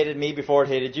know that it hated me before it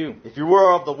hated you. If you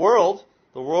were of the world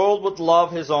would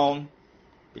love his own.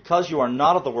 Because you are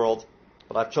not of the world,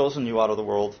 but I've chosen you out of the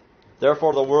world.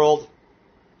 Therefore the world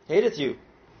hateth you.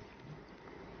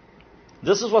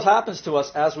 This is what happens to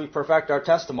us as we perfect our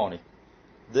testimony.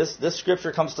 This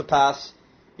scripture comes to pass,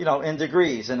 in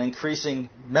degrees, in increasing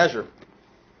measure.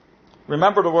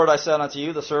 Remember the word I said unto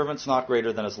you, the servant's not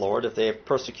greater than his Lord. If they have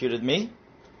persecuted me,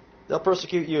 they'll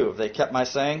persecute you. If they kept my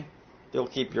saying, they'll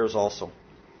keep yours also.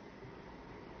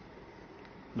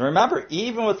 Now remember,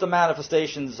 even with the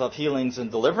manifestations of healings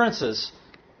and deliverances,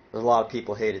 a lot of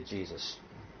people hated Jesus.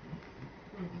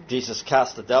 Jesus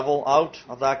cast the devil out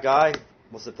of that guy.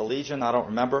 Was it the legion? I don't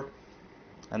remember.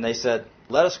 And they said,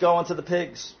 let us go into the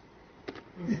pigs.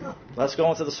 Yeah. Let's go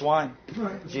into the swine.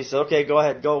 Right. Jesus said, okay, go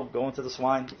ahead, go into the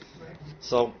swine.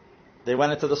 So they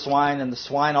went into the swine, and the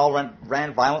swine all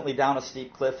ran violently down a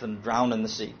steep cliff and drowned in the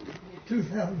sea.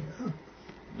 2,000.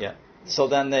 Yeah. So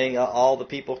then all the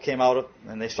people came out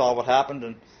and they saw what happened,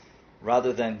 and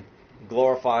rather than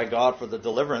glorify God for the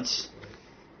deliverance,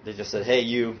 they just said, hey,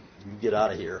 you get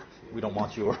out of here. We don't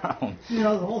want you around.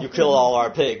 You kill all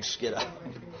our pigs. Get out.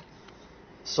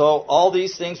 So all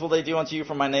these things will they do unto you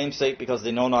for my name's sake, because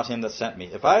they know not him that sent me.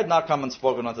 If I had not come and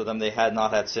spoken unto them, they had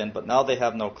not had sin, but now they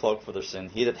have no cloak for their sin.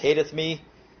 He that hateth me,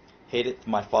 hateth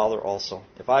my Father also.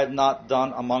 If I had not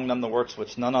done among them the works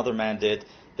which none other man did,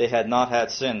 they had not had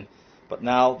sin. But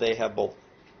now they have both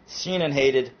seen and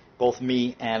hated both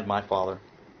me and my Father.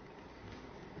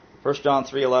 1 John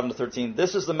 3:11-13.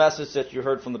 This is the message that you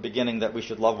heard from the beginning, that we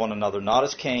should love one another, not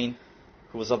as Cain,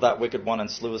 who was of that wicked one and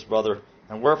slew his brother.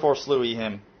 And wherefore slew he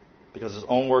him? Because his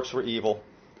own works were evil,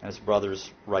 and his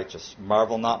brother's righteous.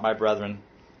 Marvel not, my brethren,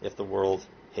 if the world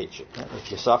hates you.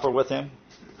 If you suffer with him,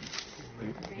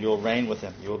 you will reign with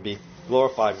him. You will be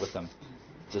glorified with him.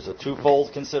 There's a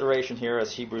twofold consideration here,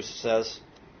 as Hebrews says,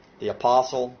 the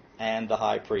apostle and the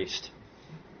high priest.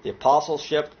 The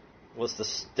apostleship was the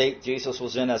state Jesus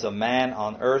was in as a man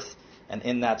on earth, and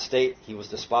in that state he was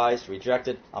despised,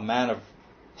 rejected, a man of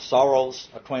sorrows,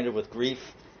 acquainted with grief.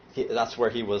 That's where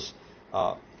he was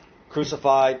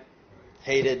crucified,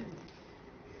 hated.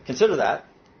 Consider that.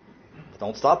 But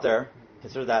don't stop there.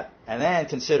 Consider that. And then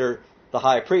consider the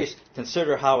high priest.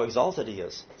 Consider how exalted he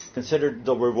is. Consider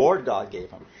the reward God gave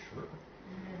him.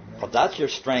 But that's your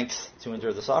strength to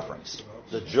endure the sufferings.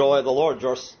 The joy of the Lord,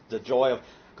 the joy of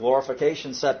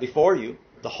glorification set before you,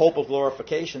 the hope of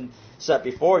glorification set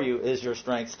before you is your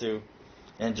strength to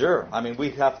endure. I mean,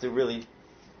 we have to really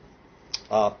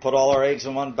put all our eggs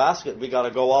in one basket. We got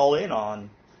to go all in on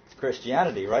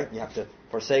Christianity, right? You have to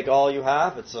forsake all you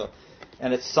have.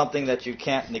 And it's something that you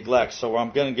can't neglect. So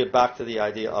I'm going to get back to the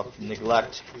idea of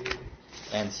neglect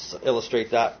and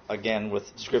illustrate that again with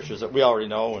scriptures that we already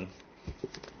know. And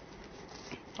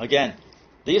again,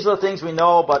 these are the things we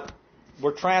know, but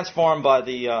we're transformed by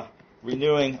the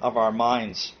renewing of our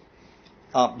minds.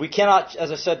 We cannot,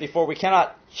 as I said before, we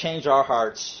cannot change our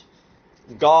hearts.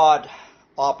 God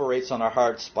operates on our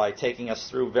hearts by taking us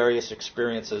through various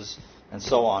experiences and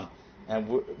so on.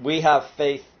 And we have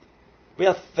faith. We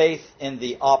have faith in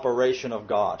the operation of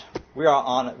God. We're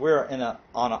on an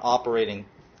operating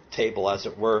table, as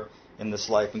it were, in this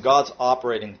life, and God's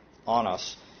operating on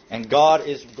us. And God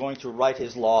is going to write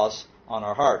His laws on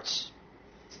our hearts.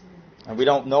 And we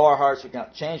don't know our hearts, we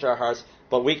can't change our hearts,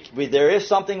 but there is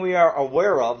something we are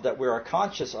aware of, that we are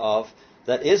conscious of,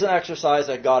 that is an exercise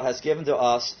that God has given to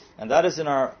us, and that is in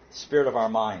our spirit of our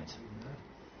mind.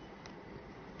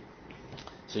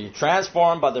 So you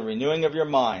transform by the renewing of your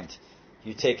mind.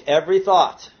 You take every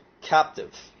thought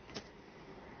captive.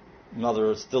 In other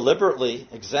words, deliberately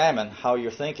examine how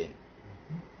you're thinking.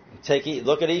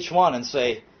 Look at each one and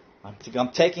say,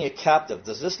 I'm taking it captive.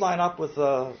 Does this line up with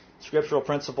scriptural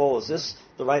principle? Is this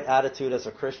the right attitude as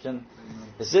a Christian?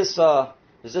 Is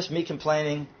this me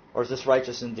complaining, or is this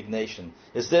righteous indignation?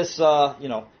 Is this,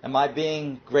 am I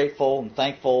being grateful and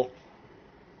thankful?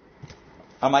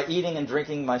 Am I eating and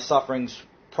drinking my sufferings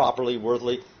properly,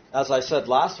 worthily? As I said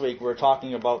last week, we were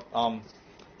talking about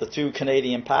the two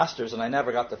Canadian pastors, and I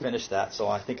never got to finish that, so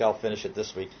I think I'll finish it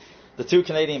this week. The two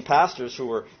Canadian pastors who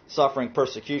were suffering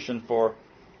persecution for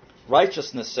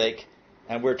righteousness' sake,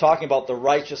 and we're talking about the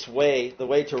righteous way, the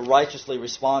way to righteously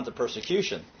respond to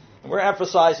persecution. And we're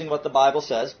emphasizing what the Bible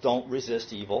says: don't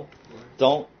resist evil,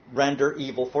 don't render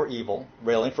evil for evil,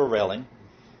 railing for railing,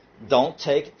 don't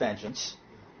take vengeance,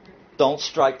 don't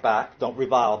strike back, don't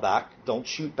revile back, don't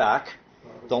shoot back,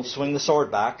 don't swing the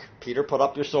sword back. Peter, put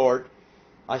up your sword.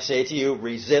 I say to you,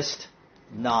 resist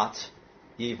not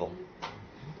evil.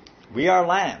 We are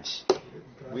lambs.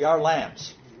 We are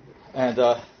lambs.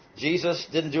 And Jesus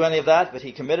didn't do any of that, but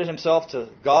he committed himself to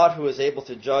God who is able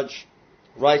to judge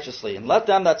righteously. And let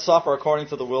them that suffer according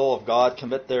to the will of God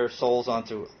commit their souls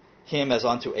unto him as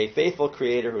unto a faithful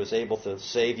creator who is able to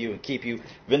save you and keep you,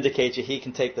 vindicate you. He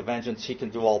can take the vengeance. He can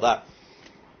do all that.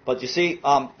 But you see,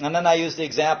 and then I use the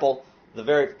example, the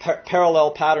very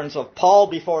parallel patterns of Paul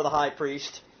before the high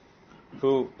priest,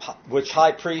 which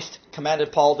high priest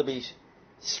commanded Paul to be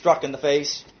struck in the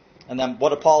face. And then what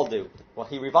did Paul do? Well,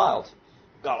 he reviled.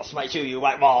 God will smite you, you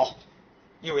white wall.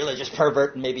 You religious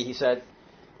pervert. And maybe he said,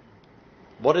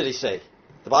 what did he say?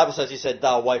 The Bible says he said,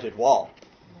 thou whited wall.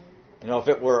 You know, if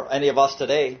it were any of us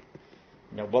today,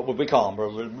 you know, what would we call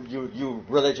him? You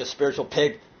religious spiritual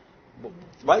pig.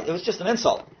 Right? It was just an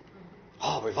insult.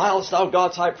 Oh, revilest thou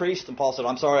God's high priest? And Paul said,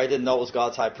 I'm sorry, I didn't know it was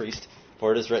God's high priest.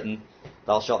 For it is written,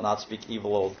 thou shalt not speak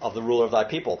evil of the ruler of thy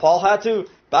people. Paul had to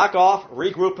back off,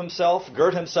 regroup himself,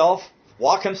 gird himself,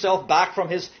 walk himself back from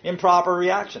his improper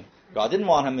reaction. God didn't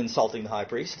want him insulting the high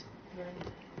priest.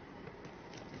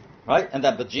 Right?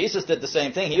 But Jesus did the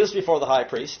same thing. He was before the high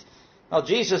priest. Now,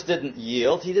 Jesus didn't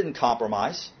yield. He didn't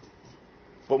compromise.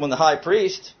 But when the high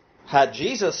priest had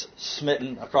Jesus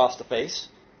smitten across the face,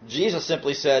 Jesus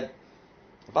simply said,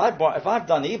 if I've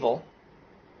done evil,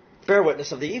 bear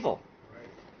witness of the evil.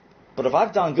 But if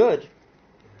I've done good,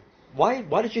 why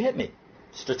did you hit me?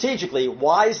 Strategically,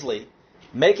 wisely,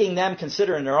 making them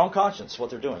consider in their own conscience what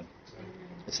they're doing.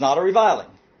 It's not a reviling.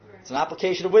 It's an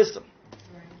application of wisdom.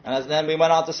 And then we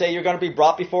went on to say, you're going to be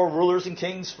brought before rulers and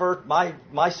kings for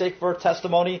my sake, for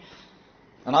testimony.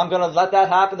 And I'm going to let that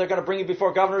happen. They're going to bring you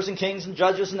before governors and kings and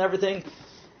judges and everything.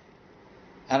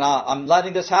 And I'm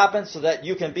letting this happen so that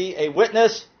you can be a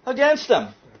witness against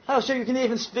them. Oh, so you can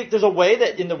even speak. There's a way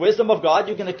that in the wisdom of God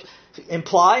you can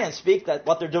imply and speak that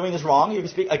what they're doing is wrong. You can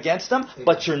speak against them,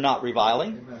 but you're not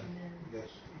reviling. Amen. Yes.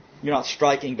 You're not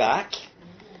striking back.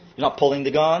 You're not pulling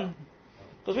the gun.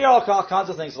 Because we all kinds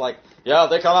of things like, yeah,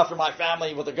 they come after my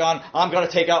family with a gun. I'm going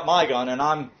to take out my gun and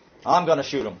I'm going to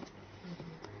shoot them.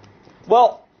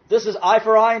 Well, this is eye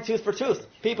for eye and tooth for tooth.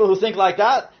 People who think like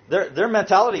that, their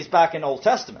mentality is back in Old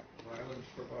Testament. Violence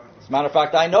for violence. As a matter of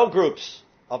fact, I know groups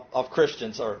of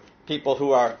Christians or people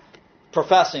who are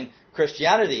professing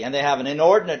Christianity and they have an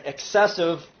inordinate,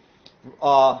 excessive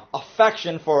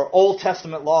affection for Old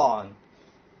Testament law and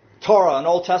Torah and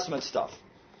Old Testament stuff.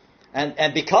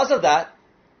 And because of that,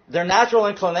 their natural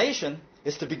inclination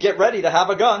is to get ready to have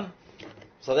a gun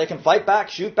so they can fight back,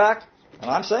 shoot back. And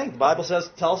I'm saying the Bible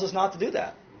tells us not to do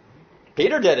that.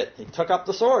 Peter did it. He took up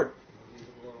the sword.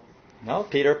 No,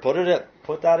 Peter,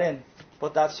 put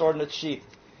that sword in its sheath.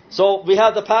 So we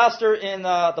have the pastor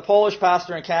the Polish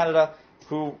pastor in Canada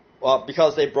who,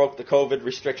 because they broke the COVID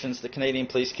restrictions, the Canadian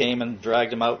police came and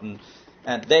dragged him out and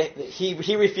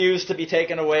he refused to be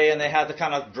taken away, and they had to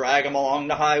kind of drag him along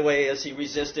the highway as he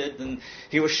resisted, and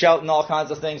he was shouting all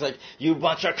kinds of things like, you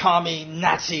bunch of commie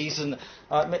Nazis, and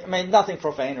nothing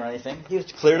profane or anything. He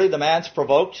was clearly, the man's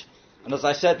provoked, and as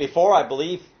I said before, I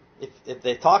believe if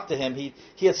they talked to him,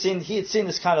 he had seen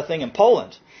this kind of thing in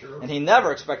Poland, and he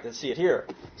never expected to see it here.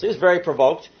 So he was very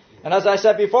provoked, and as I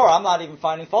said before, I'm not even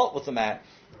finding fault with the man.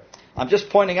 I'm just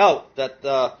pointing out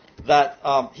that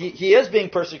he is being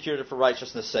persecuted for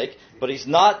righteousness' sake, but he's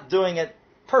not doing it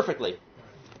perfectly.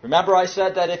 Remember I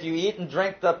said that if you eat and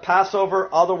drink the Passover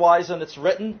otherwise than it's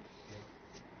written,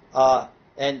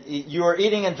 and you are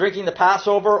eating and drinking the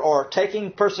Passover or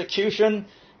taking persecution,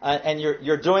 and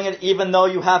you're doing it even though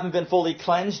you haven't been fully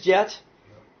cleansed yet,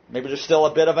 maybe there's still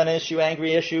a bit of an issue,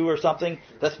 angry issue or something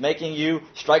that's making you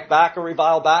strike back or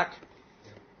revile back.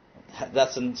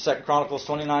 That's in 2 Chronicles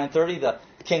 29:30. The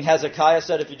King Hezekiah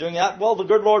said, if you're doing that, well, the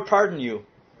good Lord pardon you.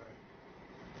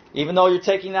 Even though you're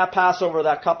taking that Passover,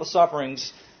 that cup of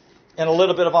sufferings, in a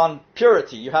little bit of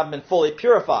impurity. You haven't been fully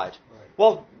purified.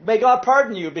 Well, may God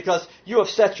pardon you because you have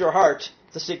set your heart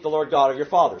to seek the Lord God of your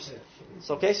fathers.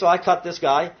 It's okay, so I cut this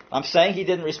guy. I'm saying he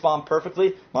didn't respond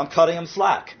perfectly. I'm cutting him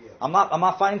slack. I'm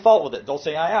not finding fault with it. Don't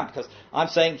say I am, because I'm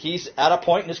saying he's at a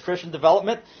point in his Christian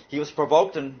development. He was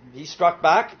provoked and he struck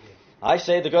back. I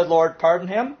say the good Lord pardon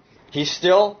him. He's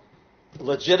still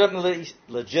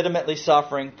legitimately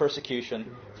suffering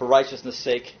persecution for righteousness'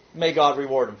 sake. May God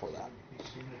reward him for that.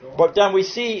 But then we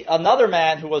see another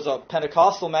man who was a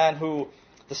Pentecostal man who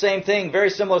the same thing, very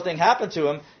similar thing happened to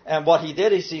him. And what he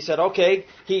did is he said, okay,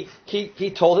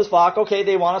 he told his flock, okay,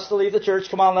 they want us to leave the church.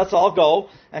 Come on, let's all go.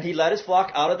 And he led his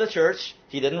flock out of the church.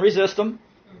 He didn't resist them.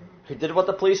 He did what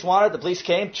the police wanted. The police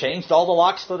came, changed all the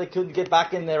locks so they couldn't get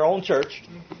back in their own church.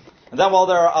 And then while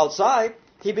they were outside,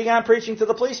 he began preaching to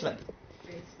the policemen.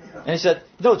 And he said,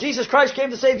 no, Jesus Christ came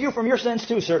to save you from your sins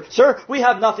too, sir. Sir, we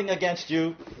have nothing against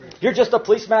you. You're just a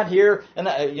policeman here, and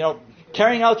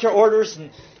carrying out your orders.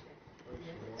 And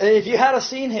if you had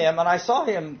seen him, and I saw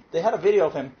him, they had a video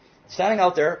of him standing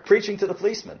out there preaching to the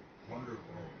policeman. Wonderful.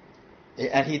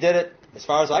 And he did it, as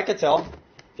far as I could tell,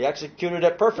 he executed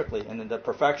it perfectly, and in the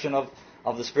perfection of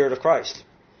the Spirit of Christ.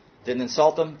 Didn't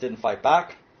insult them, didn't fight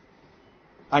back,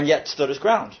 and yet stood his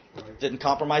ground. Right. Didn't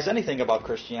compromise anything about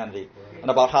Christianity and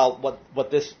about how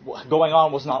what this going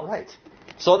on was not right.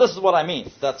 So this is what I mean.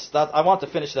 That I want to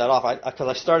finish that off because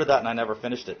I started that and I never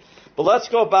finished it. But let's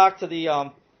go back to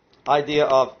the idea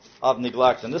of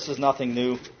neglect, and this is nothing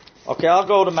new. Okay, I'll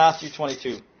go to Matthew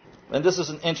 22, and this is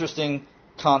an interesting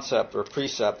concept or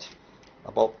precept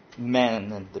about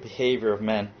men and the behavior of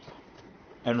men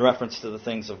in reference to the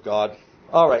things of God.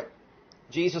 All right.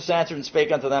 Jesus answered and spake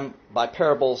unto them by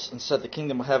parables, and said, the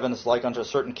kingdom of heaven is like unto a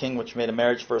certain king which made a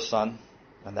marriage for his son.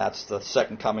 And that's the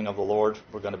second coming of the Lord.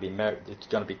 We're going to be married. It's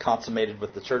going to be consummated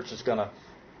with the church. It's going to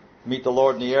meet the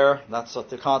Lord in the air. That's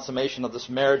the consummation of this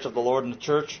marriage of the Lord and the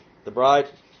church, the bride.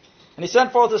 And he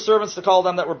sent forth his servants to call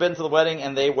them that were bidden to the wedding,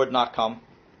 and they would not come.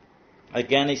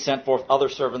 Again he sent forth other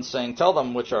servants, saying, tell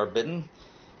them which are bidden,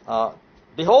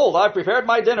 behold, I have prepared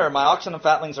my dinner, my oxen and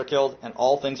fatlings are killed, and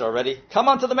all things are ready. Come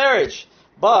unto the marriage.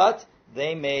 But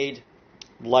they made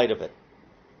light of it,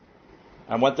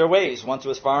 and went their ways, one to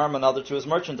his farm, another to his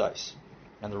merchandise.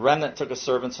 And the remnant took his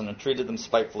servants, and entreated them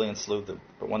spitefully, and slew them.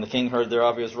 But when the king heard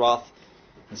thereof, he was wroth,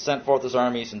 and sent forth his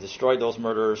armies, and destroyed those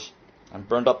murderers, and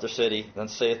burned up their city. Then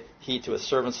saith he to his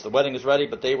servants, the wedding is ready,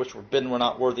 but they which were bidden were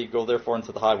not worthy. Go therefore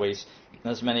into the highways,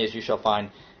 and as many as you shall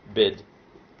find, bid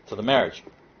to the marriage.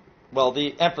 Well,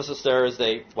 the emphasis there is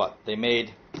they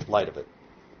made light of it.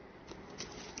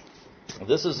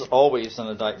 This is always an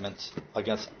indictment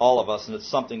against all of us, and it's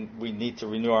something we need to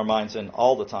renew our minds in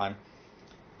all the time,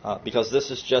 because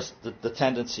this is just the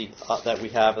tendency that we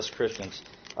have as Christians.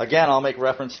 Again, I'll make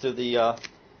reference to the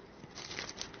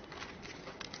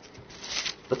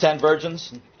 10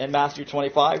 virgins in Matthew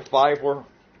 25. 5 were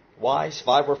wise,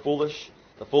 5 were foolish.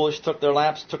 The foolish took their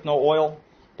lamps, took no oil,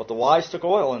 but the wise took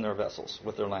oil in their vessels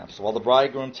with their lamps. While the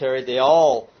bridegroom tarried, they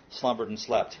all slumbered and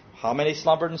slept. How many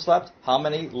slumbered and slept? How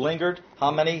many lingered? How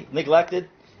many neglected?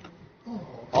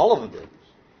 All of them did.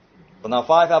 But now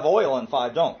 5 have oil and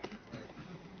 5 don't.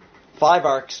 5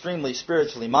 are extremely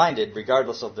spiritually minded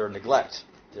regardless of their neglect.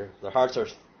 Their hearts are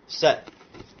set.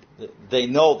 They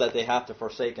know that they have to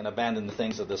forsake and abandon the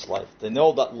things of this life. They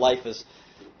know that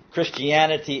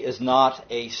Christianity is not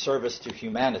a service to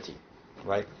humanity,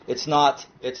 right? It's not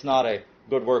a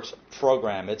good works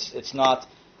program. It's not.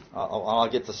 I'll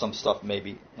get to some stuff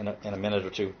maybe in a minute or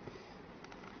two.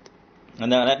 And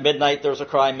then at midnight there was a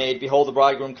cry made, behold, the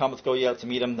bridegroom cometh, go ye out to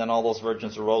meet him. Then all those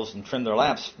virgins arose and trimmed their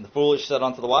lamps. And the foolish said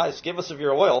unto the wise, give us of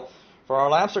your oil, for our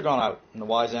lamps are gone out. And the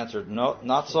wise answered, no,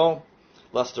 not so,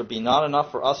 lest there be not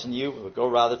enough for us and you, but go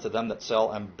rather to them that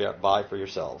sell and buy for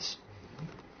yourselves.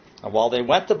 And while they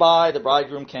went to buy, the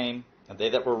bridegroom came, and they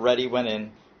that were ready went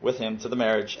in with him to the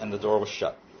marriage, and the door was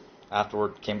shut.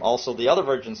 Afterward came also the other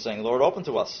virgins, saying, Lord, open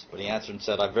to us. But he answered and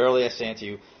said, verily I say unto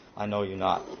you, I know you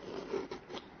not.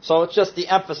 So it's just the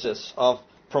emphasis of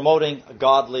promoting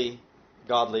godly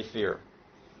fear.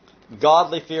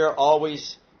 Godly fear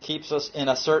always keeps us in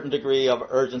a certain degree of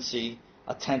urgency,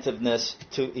 attentiveness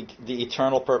to the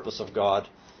eternal purpose of God.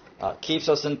 Keeps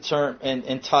us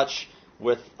in touch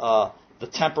with the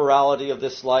temporality of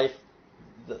this life,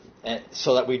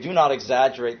 so that we do not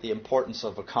exaggerate the importance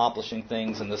of accomplishing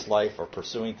things in this life or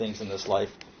pursuing things in this life.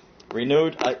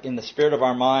 Renewed in the spirit of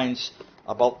our minds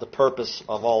about the purpose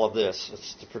of all of this.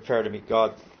 It's to prepare to meet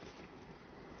God.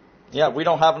 Yeah, we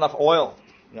don't have enough oil.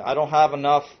 I don't have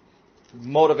enough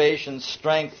motivation,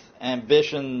 strength,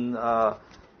 ambition,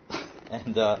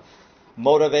 and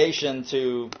motivation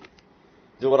to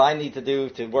do what I need to do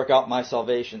to work out my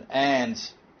salvation and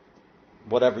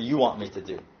whatever you want me to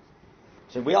do.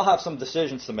 So we all have some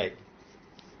decisions to make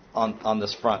on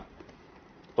this front.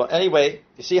 But anyway,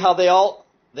 you see how they all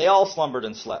slumbered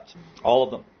and slept. All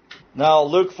of them. Now,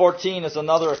 Luke 14 is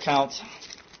another account,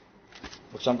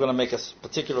 which I'm going to make a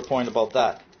particular point about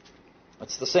that.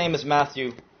 It's the same as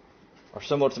Matthew, or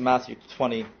similar to Matthew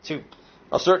 22.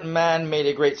 A certain man made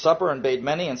a great supper and bade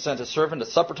many, and sent his servant at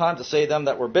supper time to say them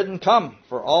that were bidden, come,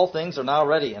 for all things are now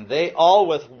ready. And they all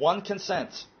with one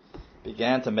consent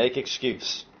began to make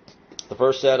excuse. The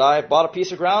first said, I have bought a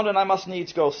piece of ground, and I must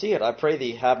needs go see it. I pray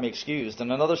thee, have me excused.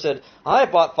 And another said, I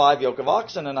have bought 5 yoke of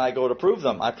oxen, and I go to prove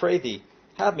them. I pray thee,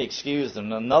 have me excused.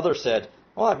 And another said,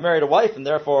 I have married a wife, and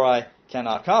therefore I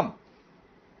cannot come.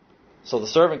 So the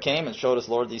servant came and showed his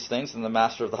lord these things, and the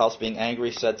master of the house, being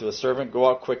angry, said to his servant, Go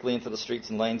out quickly into the streets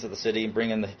and lanes of the city, and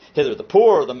bring in hither the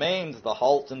poor, the maimed, the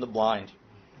halt, and the blind.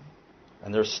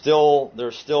 And there's still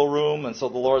room, and so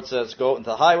the Lord says, Go into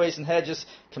the highways and hedges,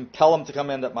 compel them to come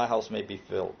in, that my house may be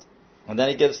filled. And then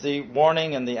he gives the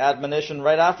warning and the admonition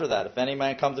right after that. If any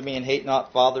man come to me and hate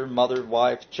not father, mother,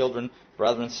 wife, children,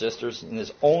 brethren, sisters, in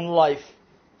his own life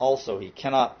also, he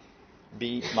cannot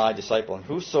be my disciple. And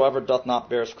whosoever doth not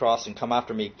bear his cross and come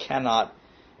after me cannot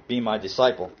be my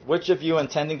disciple. Which of you,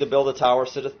 intending to build a tower,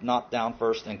 sitteth not down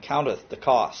first and counteth the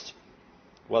cost,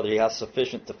 whether he hath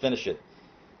sufficient to finish it?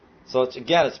 So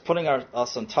it's putting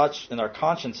us in touch in our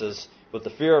consciences with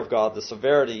the fear of God, the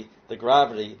severity, the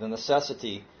gravity, the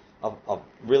necessity of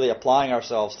really applying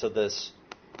ourselves to this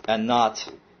and not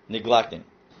neglecting.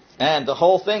 And the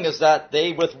whole thing is that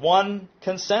they with one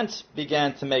consent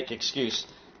began to make excuse.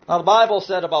 Now the Bible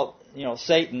said about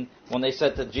Satan, when they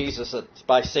said to Jesus that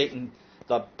by Satan,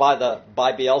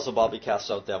 by Beelzebub he casts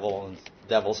out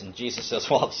devils, and Jesus says,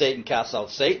 well, if Satan casts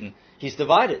out Satan, he's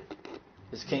divided.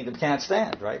 His kingdom can't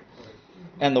stand, right?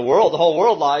 And the whole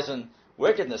world lies in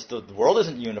wickedness. The world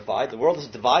isn't unified. The world is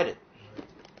divided.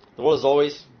 The world is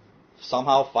always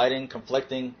somehow fighting,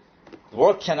 conflicting. The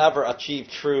world can never achieve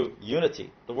true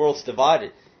unity. The world's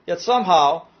divided. Yet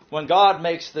somehow, when God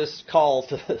makes this call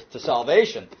to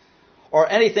salvation, or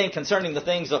anything concerning the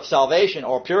things of salvation,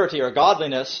 or purity, or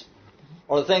godliness,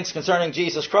 or the things concerning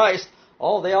Jesus Christ,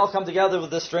 they all come together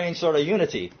with this strange sort of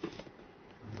unity.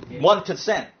 One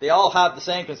consent. They all have the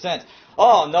same consent.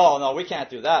 Oh, no, we can't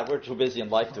do that. We're too busy in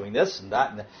life doing this and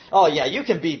that. And oh, yeah, you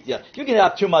can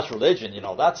have too much religion.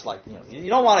 That's like, you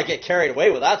don't want to get carried away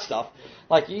with that stuff.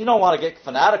 Like, you don't want to get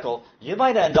fanatical. You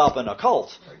might end up in a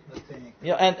cult.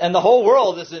 And the whole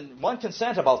world is in one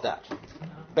consent about that,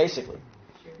 basically.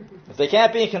 If they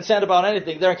can't be in consent about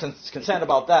anything, they're in consent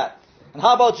about that. And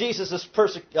how about Jesus'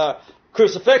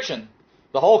 crucifixion?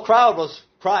 The whole crowd was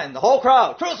crying. The whole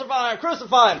crowd, crucify him,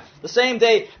 crucify him. The same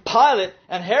day, Pilate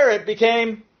and Herod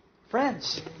became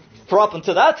friends. For up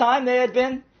until that time, they had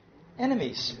been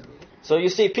enemies. So you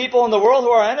see, people in the world who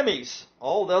are enemies,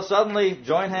 they'll suddenly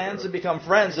join hands and become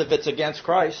friends if it's against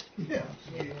Christ. Yeah.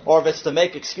 Or if it's to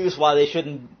make excuse why they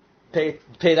shouldn't pay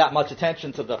that much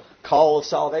attention to the call of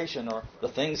salvation or the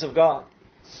things of God.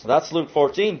 That's Luke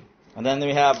 14. And then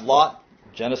we have Lot,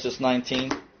 Genesis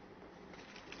 19.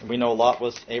 We know Lot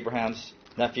was Abraham's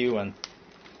nephew, and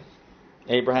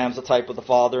Abraham's a type of the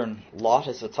father, and Lot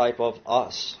is a type of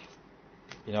us.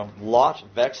 Lot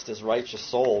vexed his righteous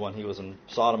soul when he was in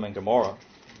Sodom and Gomorrah.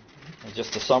 And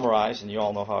just to summarize, and you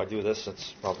all know how I do this,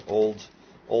 it's probably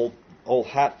old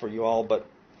hat for you all, but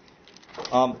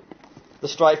the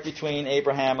strife between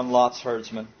Abraham and Lot's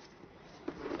herdsmen.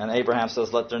 And Abraham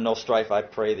says, let there no strife, I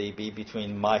pray thee, be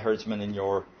between my herdsmen and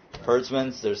your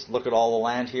herdsmen. Look at all the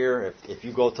land here. If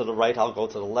you go to the right, I'll go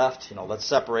to the left. Let's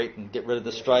separate and get rid of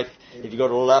the strife. If you go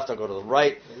to the left, I'll go to the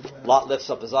right. Lot lifts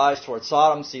up his eyes towards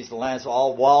Sodom, sees the land's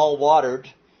all well-watered,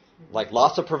 like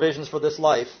lots of provisions for this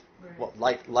life,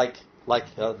 like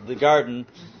the garden,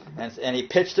 and he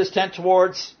pitched his tent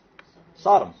towards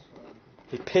Sodom.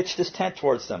 He pitched his tent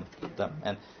towards them.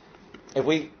 And if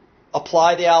we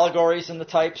apply the allegories and the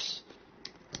types,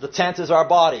 the tent is our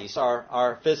bodies,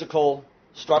 our physical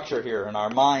structure here, and our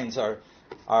minds, our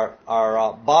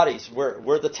bodies.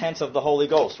 We're the tent of the Holy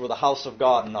Ghost. We're the house of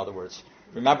God, in other words.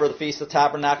 Remember the Feast of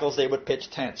Tabernacles? They would pitch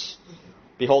tents.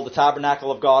 Behold, the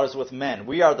tabernacle of God is with men.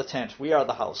 We are the tent. We are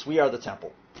the house. We are the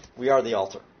temple. We are the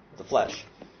altar, the flesh.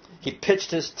 He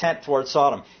pitched his tent towards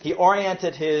Sodom. He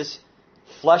oriented his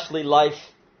fleshly life,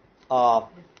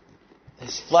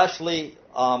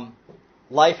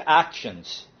 life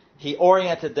actions. He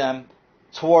oriented them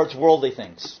towards worldly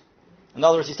things. In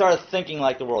other words, he started thinking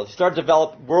like the world. He started to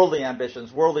develop worldly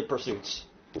ambitions, worldly pursuits,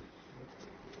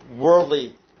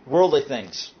 worldly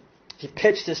things. He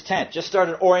pitched his tent, just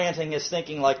started orienting his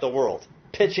thinking like the world,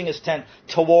 pitching his tent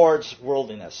towards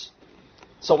worldliness.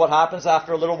 So what happens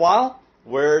after a little while?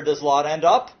 Where does Lot end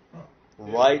up?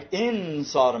 Right in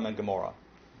Sodom and Gomorrah.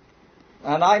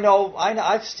 And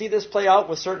I see this play out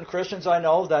with certain Christians I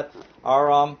know that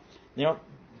are,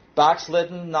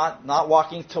 backslidden, not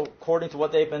walking according to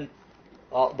what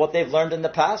they've learned in the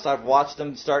past. I've watched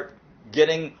them start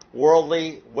getting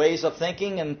worldly ways of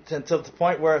thinking, and to the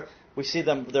point where we see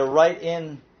them, they're right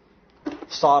in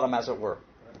Sodom, as it were.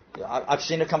 I've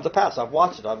seen it come to pass. I've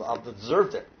watched it. I've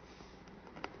observed it.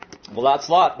 Well, that's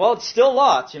Lot. Well, it's still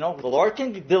Lot. The Lord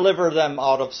can deliver them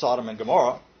out of Sodom and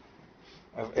Gomorrah.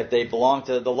 If they belong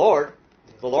to the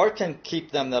Lord can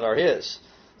keep them that are His.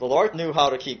 The Lord knew how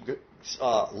to keep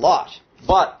Lot.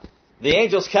 But the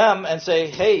angels come and say,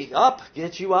 hey, up,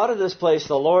 get you out of this place.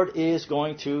 The Lord is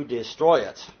going to destroy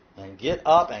it. And get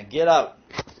up and get out.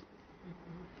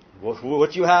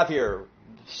 What you have here,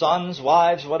 sons,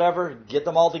 wives, whatever, get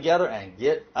them all together and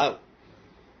get out.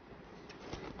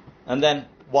 And then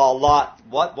while Lot,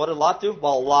 what did Lot do?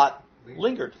 While Lot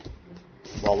lingered.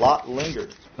 While Lot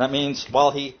lingered. That means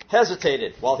while he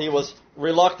hesitated, while he was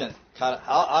reluctant, kind of,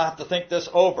 I have to think this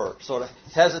over, sort of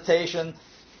hesitation,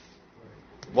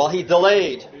 while he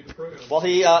delayed, while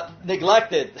he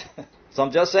neglected. So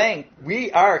I'm just saying,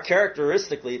 we are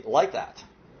characteristically like that.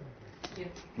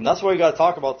 And that's why we got to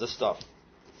talk about this stuff.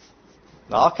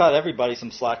 Now, I'll cut everybody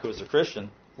some slack who's a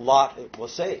Christian. Lot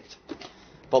was saved.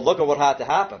 But look at what had to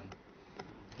happen.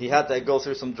 He had to go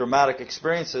through some dramatic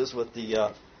experiences with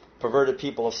the perverted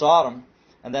people of Sodom.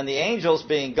 And then the angels,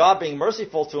 God being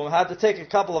merciful to him, had to take a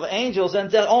couple of angels and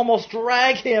then almost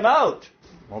drag him out.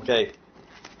 Okay.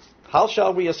 How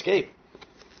shall we escape?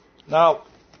 Now,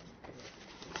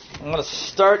 I'm going to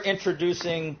start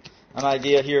introducing an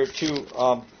idea here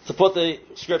to put the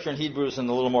scripture in Hebrews in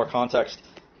a little more context.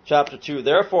 Chapter 2,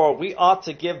 therefore we ought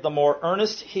to give the more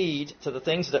earnest heed to the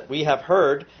things that we have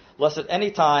heard, lest at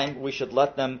any time we should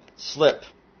let them slip.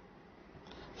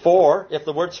 For if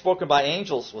the word spoken by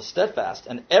angels was steadfast,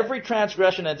 and every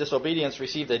transgression and disobedience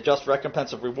received a just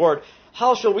recompense of reward,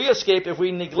 how shall we escape if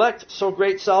we neglect so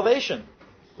great salvation,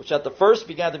 which at the first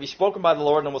began to be spoken by the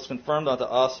Lord and was confirmed unto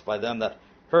us by them that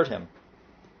heard him?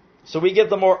 So we give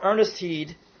the more earnest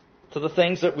heed to the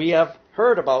things that we have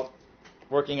heard about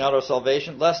working out our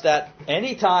salvation, lest at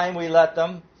any time we let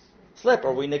them slip,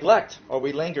 or we neglect, or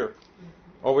we linger,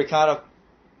 or we kind of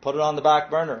put it on the back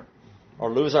burner, or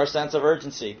lose our sense of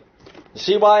urgency. You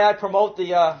see why I promote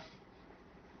the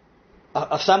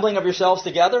assembling of yourselves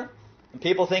together? And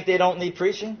people think they don't need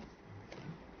preaching?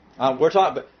 We're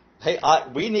talking, but hey,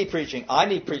 we need preaching. I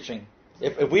need preaching.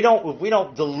 If we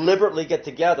don't deliberately get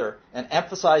together and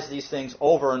emphasize these things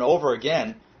over and over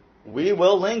again, we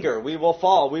will linger, we will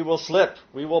fall, we will slip,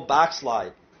 we will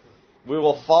backslide. We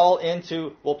will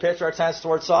we'll pitch our tents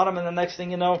towards Sodom, and the next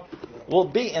thing you know, we'll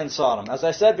be in Sodom. As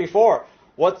I said before,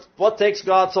 what takes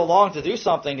God so long to do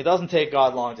something? It doesn't take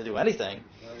God long to do anything.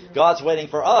 God's waiting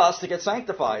for us to get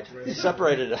sanctified,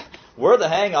 separated. We're the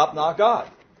hang-up, not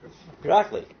God.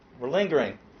 Exactly. We're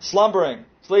lingering, slumbering,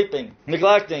 sleeping,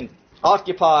 neglecting,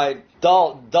 occupied,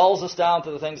 dulls us down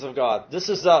to the things of God. This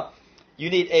is you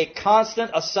need a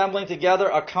constant assembling together,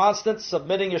 a constant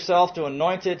submitting yourself to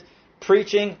anointed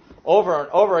preaching over and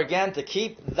over again to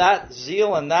keep that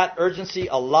zeal and that urgency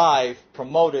alive,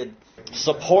 promoted,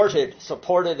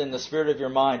 supported in the spirit of your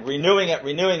mind, renewing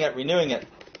it.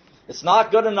 It's not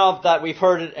good enough that we've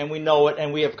heard it and we know it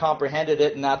and we have comprehended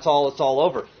it and it's all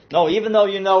over. No, even though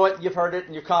you know it, you've heard it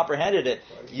and you've comprehended it,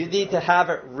 you need to have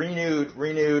it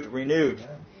renewed,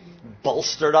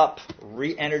 bolstered up,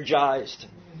 re-energized,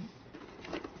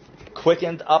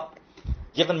 quickened up,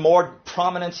 given more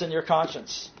prominence in your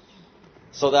conscience,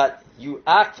 so that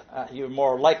you're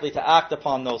more likely to act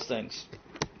upon those things.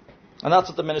 And that's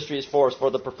what the ministry is for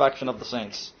the perfection of the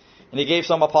saints. And he gave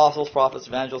some apostles, prophets,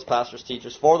 evangelists, pastors,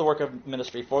 teachers, for the work of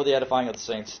ministry, for the edifying of the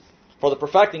saints, for the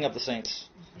perfecting of the saints.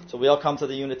 So we all come to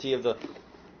the unity of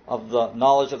the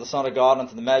knowledge of the Son of God,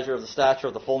 unto the measure of the stature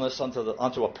of the fullness,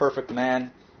 unto a perfect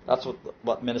man. That's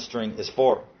what ministering is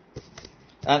for.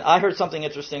 And I heard something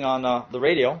interesting on the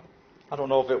radio. I don't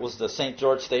know if it was the St.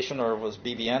 George station or it was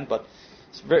BBN, but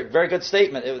it's a very, very good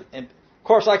statement. Of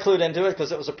course, I clued into it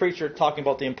because it was a preacher talking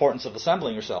about the importance of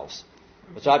assembling yourselves,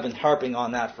 which I've been harping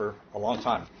on that for a long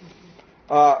time.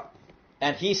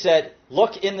 And he said,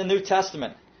 look in the New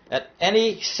Testament at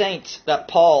any saint that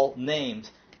Paul named.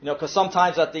 Because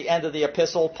sometimes at the end of the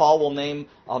epistle, Paul will name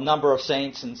a number of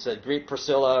saints and said, greet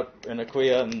Priscilla and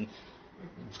Aquila, and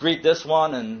greet this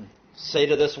one, and say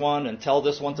to this one, and tell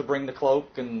this one to bring the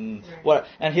cloak, and what.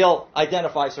 And he'll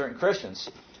identify certain Christians.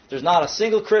 There's not a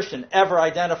single Christian ever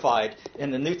identified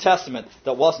in the New Testament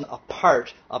that wasn't a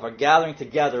part of a gathering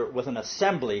together with an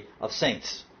assembly of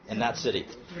saints in that city.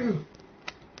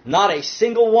 Not a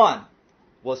single one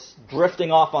was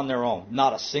drifting off on their own.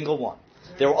 Not a single one.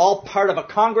 They were all part of a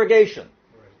congregation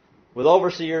with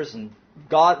overseers and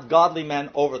godly men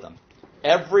over them.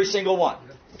 Every single one.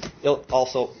 It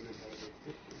also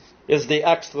is the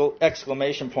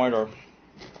exclamation pointer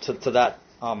to that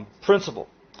principle.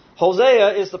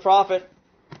 Hosea is the prophet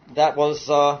that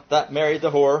married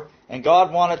the whore, and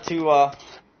God wanted to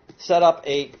set up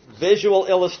a visual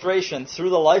illustration through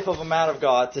the life of a man of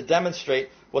God to demonstrate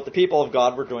what the people of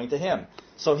God were doing to him.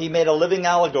 So he made a living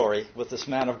allegory with this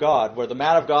man of God, where the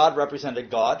man of God represented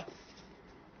God,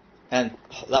 and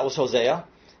that was Hosea,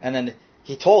 and then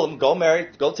He told them,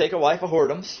 go take a wife of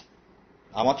whoredoms.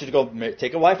 I want you to go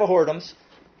take a wife of whoredoms.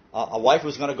 A wife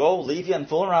who's going to go leave you and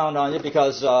fool around on you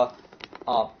because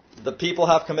the people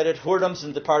have committed whoredoms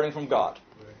and departing from God.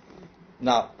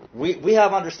 Now, we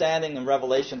have understanding and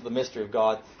revelation of the mystery of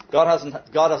God. God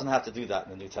doesn't have to do that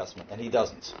in the New Testament, and He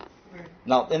doesn't.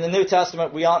 Now, in the New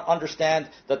Testament, we understand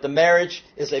that the marriage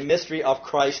is a mystery of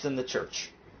Christ and the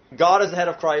church. God is the head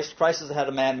of Christ, Christ is the head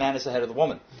of man, man is the head of the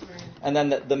woman. And then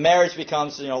the marriage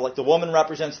becomes, like the woman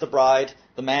represents the bride,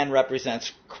 the man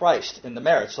represents Christ in the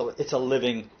marriage. So it's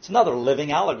another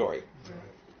living allegory.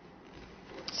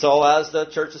 So as the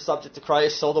church is subject to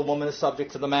Christ, so the woman is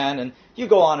subject to the man, and you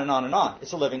go on and on and on.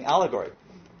 It's a living allegory.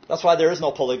 That's why there is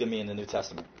no polygamy in the New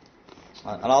Testament.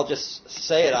 And I'll just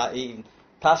say it.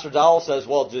 Pastor Dowell says,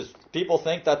 well, does people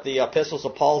think that the epistles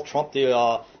of Paul trump the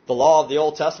law of the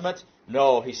Old Testament?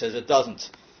 No, he says it doesn't.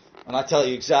 And I tell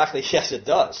you exactly, yes, it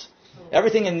does.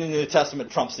 Everything in the New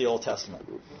Testament trumps the Old Testament.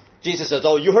 Jesus says,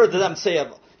 you've heard them say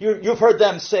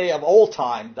of old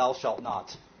time, thou shalt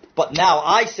not. But now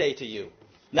I say to you.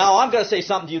 Now I'm going to say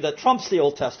something to you that trumps the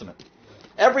Old Testament.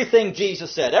 Everything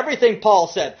Jesus said, everything Paul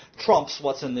said, trumps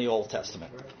what's in the Old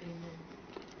Testament.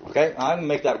 Okay? I'm going to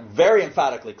make that very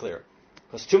emphatically clear.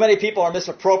 Because too many people are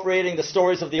misappropriating the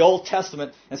stories of the Old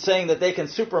Testament and saying that they can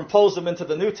superimpose them into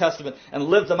the New Testament and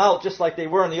live them out just like they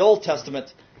were in the Old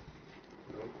Testament.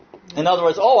 In other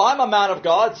words, I'm a man of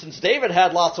God. Since David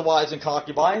had lots of wives and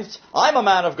concubines, I'm a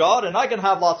man of God and I can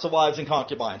have lots of wives and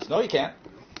concubines. No, you can't.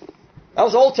 That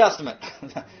was Old Testament.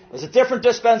 It was a different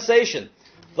dispensation.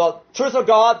 The truth of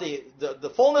God, the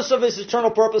fullness of His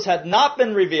eternal purpose had not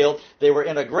been revealed. They were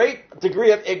in a great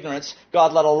degree of ignorance.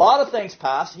 God let a lot of things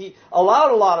pass. He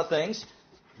allowed a lot of things,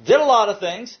 did a lot of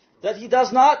things that He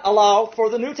does not allow for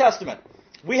the New Testament.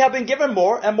 We have been given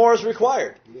more, and more is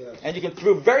required. Yes. And you can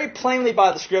prove very plainly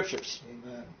by the Scriptures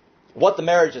what the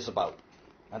marriage is about.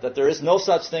 And that there is no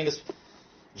such thing as...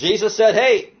 Jesus said,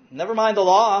 hey, never mind the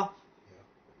law.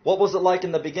 What was it like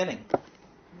in the beginning?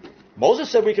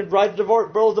 Moses said we could write a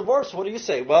bill of divorce. What do you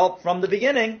say? Well, from the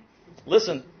beginning,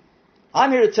 listen,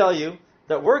 I'm here to tell you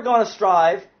that we're going to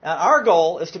strive, and our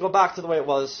goal is to go back to the way it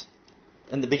was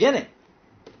in the beginning.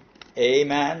 A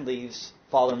man leaves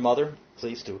father and mother,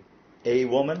 cleaves to a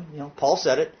woman. Paul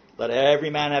said it. Let every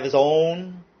man have his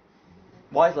own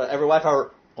wife. Let every wife have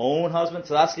her own husband.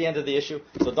 So that's the end of the issue.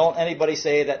 So don't anybody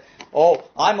say that,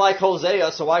 I'm like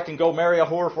Hosea, so I can go marry a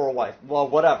whore for a wife. Well,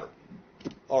 whatever.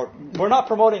 Or we're not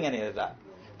promoting any of that.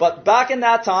 But back in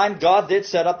that time, God did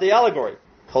set up the allegory.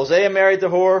 Hosea married the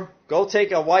whore. Go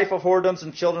take a wife of whoredoms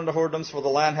and children of whoredoms, for the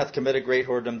land hath committed great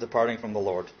whoredom, departing from the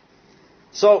Lord.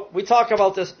 So we talk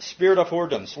about this spirit of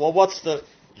whoredoms. Well, what's the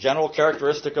general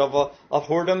characteristic of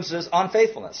whoredoms? Is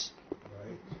unfaithfulness.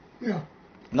 Right. Yeah.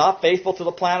 Not faithful to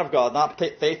the plan of God. Not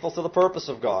faithful to the purpose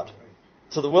of God.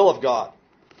 To the will of God.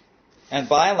 And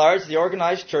by and large, the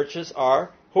organized churches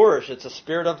are whorish. It's a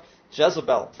spirit of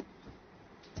Jezebel.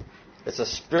 It's a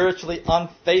spiritually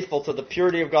unfaithful to the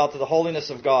purity of God, to the holiness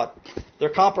of God. They're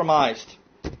compromised.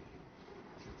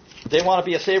 They want to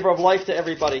be a savor of life to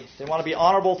everybody. They want to be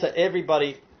honorable to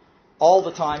everybody all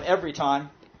the time, every time.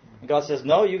 And God says,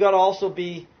 no, you got to also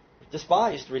be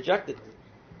despised, rejected.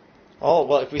 Oh,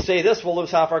 well, if we say this, we'll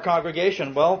lose half our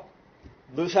congregation. Well,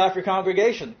 lose half your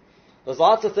congregation. There's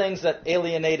lots of things that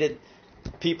alienated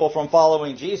people from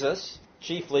following Jesus.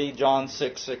 Chiefly John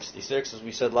 6:66, as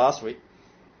we said last week,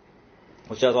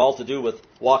 which has all to do with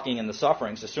walking in the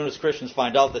sufferings. As soon as Christians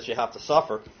find out that you have to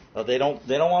suffer, they don't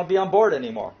want to be on board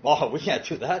anymore. Oh, we can't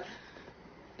do that.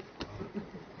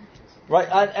 Right?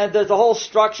 And the whole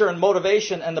structure and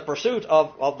motivation and the pursuit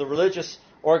of the religious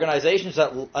organizations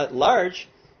at large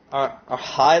are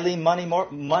highly money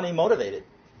motivated.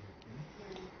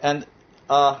 And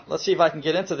let's see if I can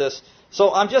get into this.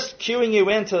 So I'm just cueing you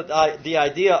into the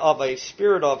idea of a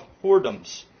spirit of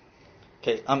whoredoms.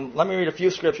 Okay, let me read a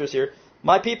few scriptures here.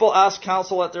 My people ask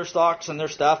counsel at their stocks, and their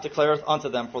staff declareth unto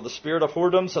them, for the spirit of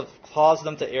whoredoms hath caused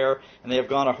them to err, and they have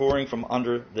gone a whoring from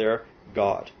under their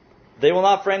God. They will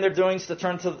not frame their doings to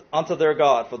turn unto their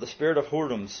God, for the spirit of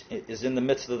whoredoms is in the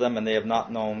midst of them, and they have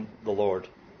not known the Lord.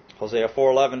 Hosea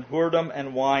 4:11, whoredom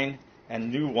and wine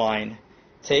and new wine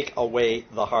take away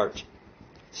the heart.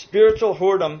 Spiritual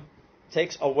whoredom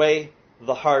takes away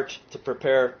the heart to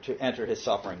prepare to enter His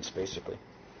sufferings, basically.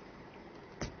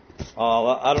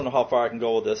 I don't know how far I can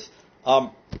go with this.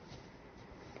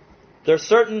 There are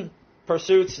certain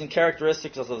pursuits and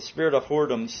characteristics of the spirit of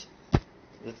whoredoms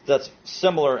that's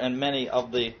similar in many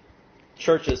of the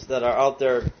churches that are out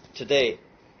there today.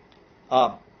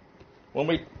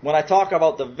 When I talk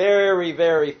about the very,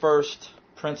 very first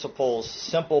principles,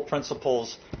 simple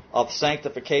principles of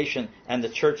sanctification and the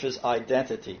church's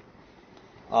identity.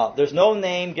 There's no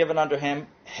name given under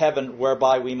heaven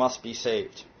whereby we must be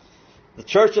saved. The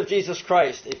church of Jesus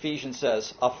Christ, Ephesians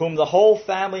says, of whom the whole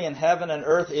family in heaven and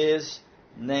earth is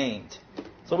named.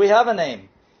 So we have a name.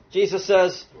 Jesus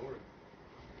says,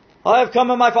 I have come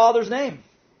in my Father's name.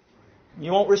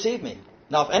 You won't receive me.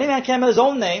 Now, if any man came in his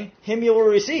own name, him you will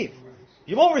receive.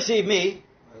 You won't receive me,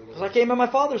 because I came in my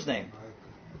Father's name.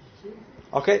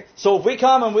 Okay, so if we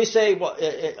come and we say,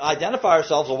 identify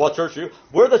ourselves, well, what church are you?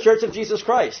 We're the Church of Jesus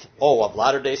Christ. Oh, of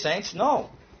Latter-day Saints? No.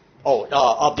 Oh,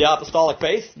 of the Apostolic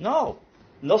Faith? No.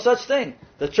 No such thing.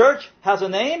 The church has a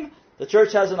name. The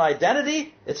church has an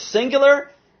identity. It's singular.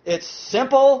 It's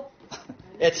simple.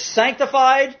 It's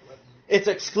sanctified. It's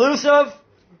exclusive.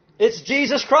 It's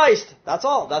Jesus Christ. That's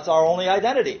all. That's our only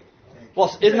identity. Well,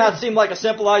 doesn't that seem like a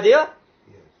simple idea?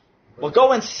 Well,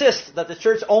 go insist that the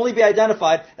church only be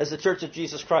identified as the Church of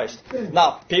Jesus Christ.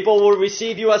 Now, people will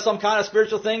receive you as some kind of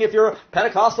spiritual thing if you're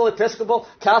Pentecostal, Episcopal,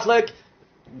 Catholic,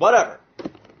 whatever.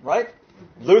 Right?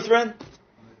 Lutheran,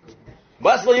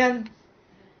 Wesleyan,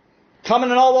 coming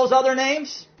in all those other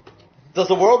names. Does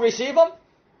the world receive them?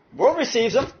 The world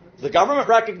receives them. The government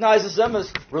recognizes them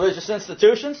as religious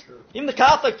institutions. Even the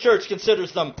Catholic Church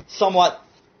considers them somewhat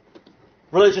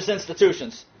religious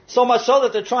institutions. So much so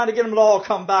that they're trying to get them to all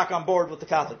come back on board with the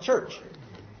Catholic Church.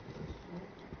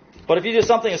 But if you do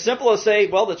something as simple as say,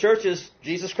 well, the church is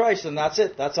Jesus Christ, and that's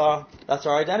it. That's our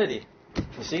identity.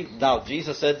 You see? Now,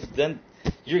 Jesus said, then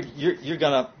you're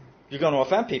gonna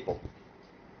offend people.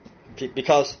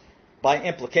 Because by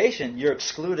implication, you're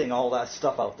excluding all that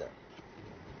stuff out there.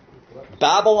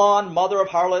 Babylon, mother of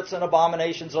harlots and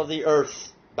abominations of the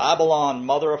earth. Babylon,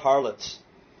 mother of harlots.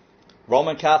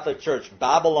 Roman Catholic Church,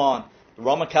 Babylon. The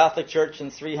Roman Catholic Church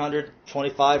in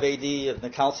 325 AD, the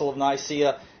Council of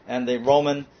Nicaea, and the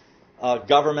Roman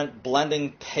government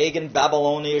blending pagan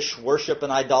Babylonish worship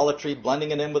and idolatry,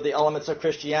 blending it in with the elements of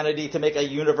Christianity to make a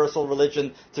universal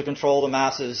religion to control the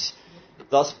masses,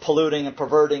 thus polluting and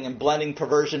perverting and blending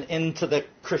perversion into the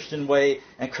Christian way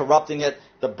and corrupting it.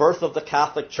 The birth of the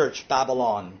Catholic Church,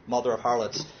 Babylon, mother of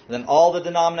harlots. And then all the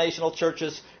denominational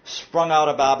churches sprung out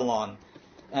of Babylon.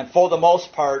 And for the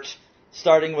most part,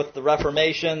 starting with the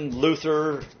Reformation,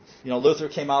 Luther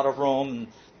came out of Rome.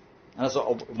 And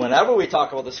so whenever we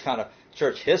talk about this kind of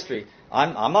church history,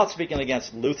 I'm not speaking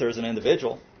against Luther as an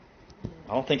individual.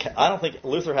 I don't think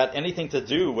Luther had anything to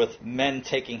do with men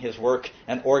taking his work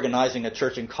and organizing a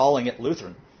church and calling it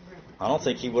Lutheran. I don't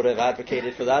think he would have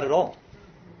advocated for that at all.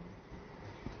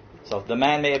 So the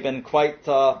man may have been quite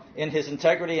in his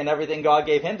integrity and everything God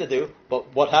gave him to do,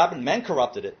 but what happened? Men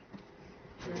corrupted it.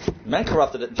 Men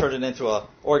corrupted it and turned it into an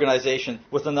organization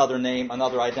with another name,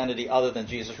 another identity other than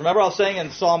Jesus. Remember I was saying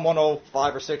in Psalm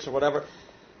 105 or 6 or whatever,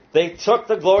 they took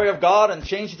the glory of God and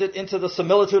changed it into the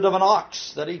similitude of an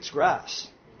ox that eats grass.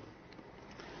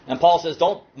 And Paul says,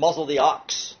 don't muzzle the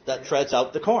ox that treads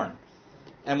out the corn.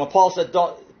 And when Paul says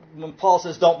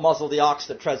don't muzzle the ox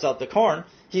that treads out the corn,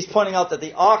 he's pointing out that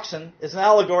the oxen is an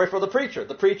allegory for the preacher.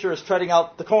 The preacher is treading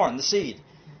out the corn, the seed.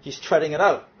 He's treading it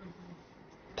out.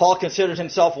 Paul considers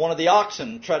himself one of the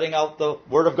oxen treading out the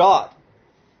Word of God.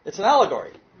 It's an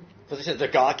allegory. Because he says, does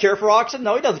God care for oxen?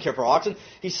 No, he doesn't care for oxen.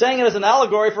 He's saying it as an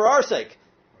allegory for our sake.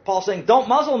 Paul's saying, don't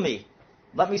muzzle me.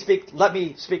 Let me speak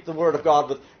the Word of God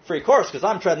with free course, because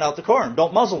I'm treading out the corn.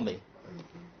 Don't muzzle me.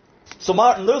 So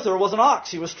Martin Luther was an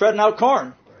ox. He was treading out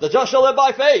corn. The just shall live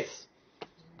by faith.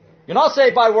 You're not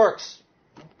saved by works.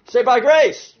 Saved by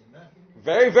grace.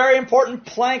 Very, very important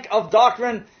plank of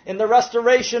doctrine in the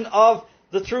restoration of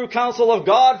the true counsel of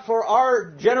God for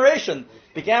our generation.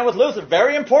 Began with Luther.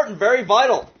 Very important, very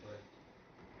vital.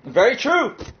 Very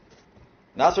true. And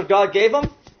that's what God gave them.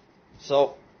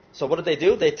 So what did they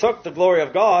do? They took the glory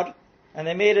of God and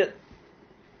they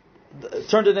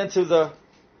turned it into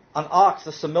an ox,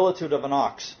 the similitude of an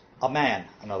ox. A man,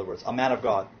 in other words, a man of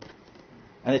God.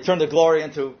 And they turned the glory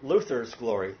into Luther's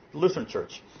glory, the Lutheran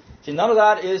Church. See, none of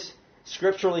that is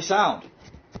scripturally sound.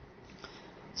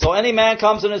 So any man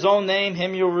comes in his own name,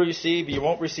 him you will receive. You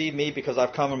won't receive me because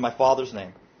I've come in my Father's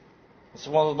name. It's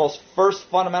one of the most first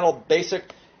fundamental basic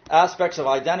aspects of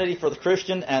identity for the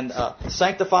Christian, and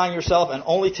sanctifying yourself and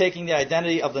only taking the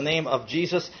identity of the name of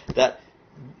Jesus that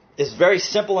is very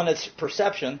simple in its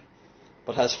perception,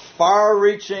 but has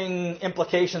far-reaching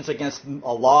implications against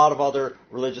a lot of other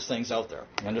religious things out there.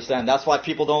 You understand? That's why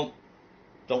people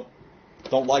don't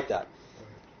like that.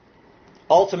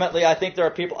 Ultimately, I think there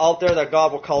are people out there that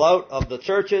God will call out of the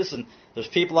churches, and there's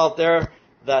people out there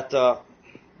that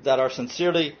are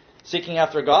sincerely seeking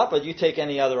after God, but you take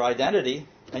any other identity,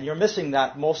 And you're missing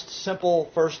that most simple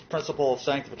first principle of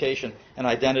sanctification and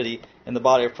identity in the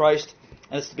body of Christ.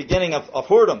 And it's the beginning of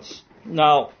whoredoms.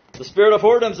 Now, the spirit of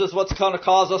whoredoms is what's going to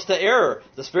cause us to err.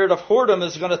 The spirit of whoredom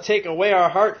is going to take away our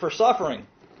heart for suffering.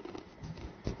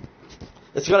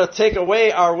 It's going to take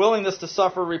away our willingness to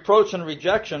suffer reproach and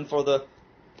rejection for the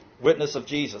witness of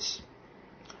Jesus.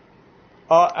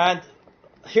 And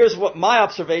here's what my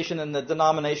observation in the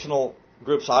denominational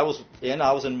groups I was in.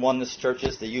 I was in Oneness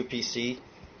churches, the UPC,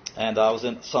 and I was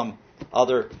in some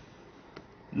other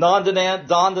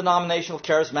non-denominational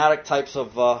charismatic types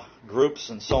of groups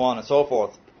and so on and so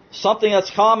forth. Something that's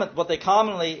common, what they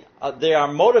commonly, they are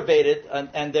motivated,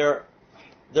 and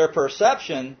their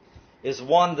perception is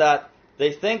one that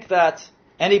they think that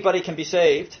anybody can be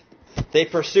saved. They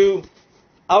pursue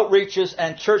outreaches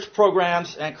and church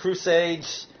programs and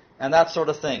crusades and that sort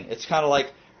of thing. It's kind of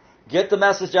like, get the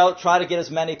message out, try to get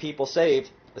as many people saved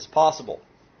as possible.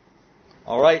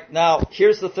 All right, now,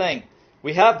 here's the thing.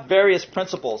 We have various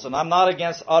principles, and I'm not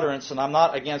against utterance, and I'm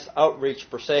not against outreach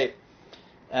per se.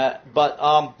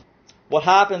 But what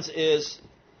happens is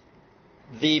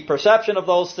the perception of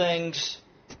those things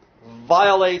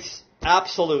violates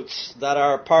absolutes that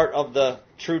are part of the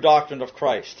true doctrine of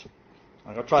Christ.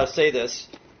 I'm going to try to say this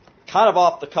kind of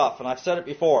off the cuff, and I've said it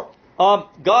before.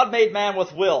 God made man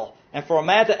with will, and for a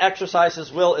man to exercise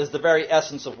his will is the very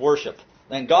essence of worship.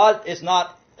 And God is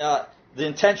not, the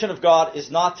intention of God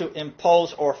is not to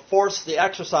impose or force the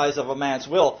exercise of a man's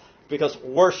will, because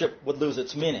worship would lose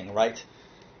its meaning, right?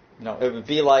 You know, it would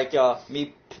be like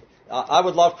me. I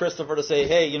would love Christopher to say,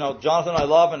 hey, you know, Jonathan, I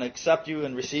love and accept you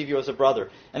and receive you as a brother.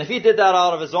 And if he did that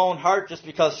out of his own heart just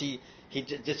because he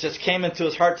just came into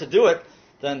his heart to do it,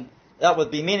 then that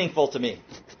would be meaningful to me,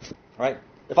 right?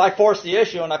 If I forced the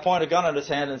issue and I pointed a gun at his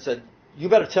hand and said, you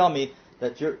better tell me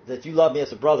that you love me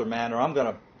as a brother, man, or I'm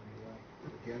going to...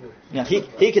 You know,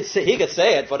 he could say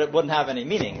it, but it wouldn't have any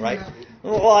meaning, right?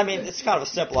 Well, I mean, it's kind of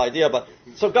a simple idea, but...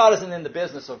 So God isn't in the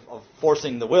business of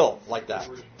forcing the will like that.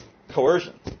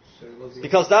 Coercion.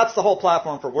 Because that's the whole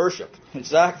platform for worship.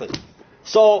 Exactly.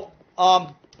 So,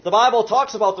 the Bible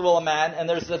talks about the will of man, and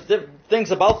there's the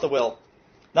things about the will.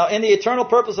 Now, in the eternal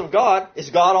purpose of God, is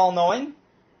God all-knowing?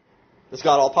 Is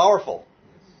God all-powerful?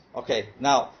 Okay,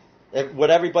 now, would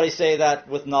everybody say that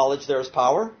with knowledge there is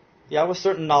power? Yeah, with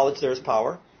certain knowledge there is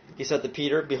power. He said to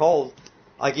Peter, behold,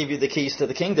 I give you the keys to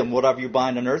the kingdom. Whatever you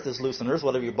bind on earth is loose on earth.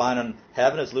 Whatever you bind on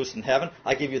heaven is loose in heaven.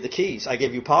 I give you the keys. I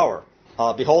give you power.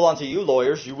 Behold unto you,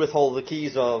 lawyers, you withhold the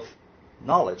keys of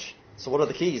knowledge. So what are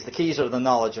the keys? The keys are the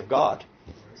knowledge of God.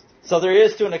 So there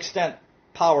is, to an extent,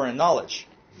 power in knowledge.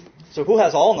 So who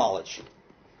has all knowledge?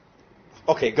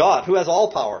 Okay, God. Who has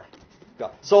all power?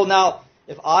 God. So now,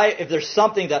 if there's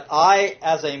something that I,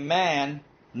 as a man,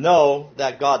 know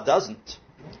that God doesn't.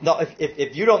 Now,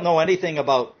 if you don't know anything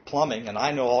about plumbing, and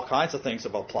I know all kinds of things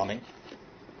about plumbing,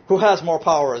 who has more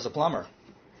power as a plumber?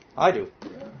 I do.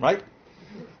 Right?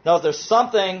 Now, if there's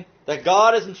something that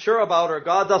God isn't sure about or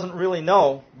God doesn't really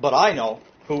know, but I know,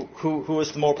 who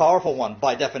is the more powerful one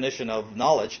by definition of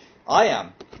knowledge? I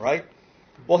am, right?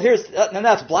 Well, and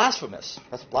that's blasphemous.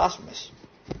 That's blasphemous.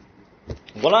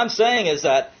 What I'm saying is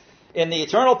that in the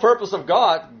eternal purpose of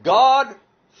God, God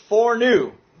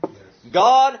foreknew.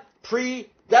 God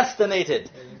predestinated.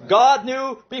 God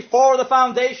knew before the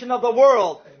foundation of the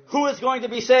world who is going to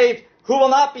be saved, who will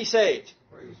not be saved.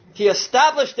 He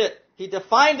established it. He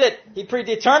defined it. He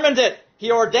predetermined it.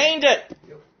 He ordained it.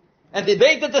 And He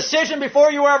made the decision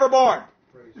before you were ever born.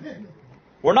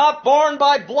 We're not born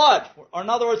by blood. Or in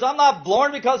other words, I'm not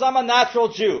born because I'm a natural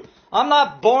Jew. I'm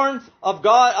not born of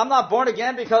God. I'm not born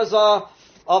again because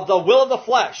of the will of the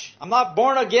flesh. I'm not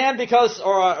born again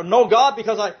or know God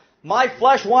because my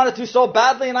flesh wanted to so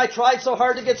badly and I tried so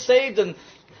hard to get saved, and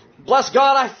bless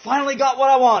God, I finally got what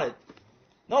I wanted.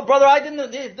 No, brother, I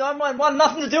want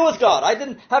nothing to do with God. I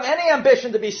didn't have any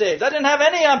ambition to be saved. I didn't have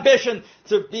any ambition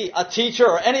to be a teacher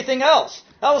or anything else.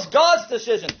 That was God's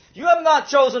decision. You have not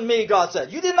chosen me, God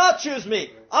said. You did not choose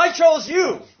me. I chose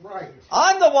you. Right.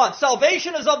 I'm the one.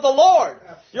 Salvation is of the Lord.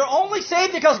 You're only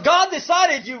saved because God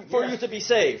decided for you to be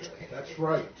saved. That's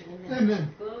right.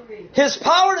 Amen. His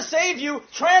power to save you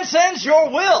transcends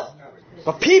your will.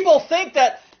 But people think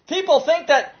that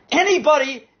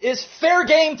anybody is fair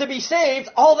game to be saved.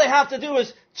 All they have to do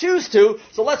is choose to.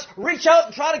 So let's reach out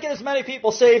and try to get as many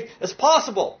people saved as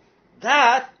possible.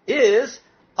 That is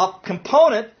a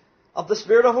component of the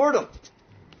spirit of whoredom.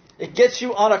 It gets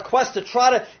you on a quest to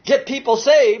try to get people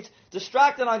saved,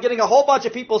 distracted on getting a whole bunch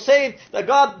of people saved that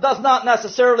God does not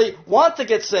necessarily want to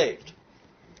get saved.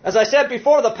 As I said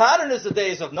before, the pattern is the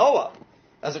days of Noah.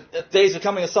 As the days of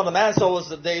coming of the Son of Man, so was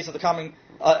the days of the coming,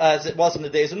 as it was in the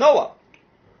days of Noah.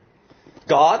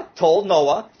 God told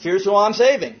Noah, here's who I'm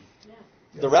saving.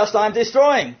 The rest I'm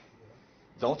destroying.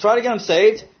 Don't try to get them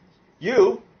saved.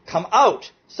 You come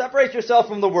out. Separate yourself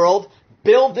from the world.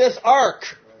 Build this ark.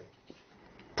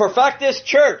 Perfect this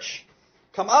church.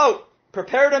 Come out.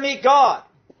 Prepare to meet God.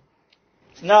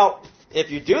 Now, if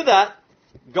you do that,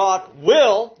 God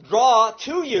will draw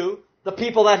to you the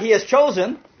people that He has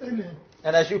chosen. Amen.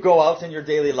 And as you go out in your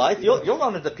daily life, you'll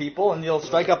run into people and you'll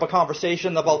strike up a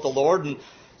conversation about the Lord, and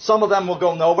some of them will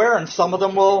go nowhere and some of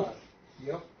them will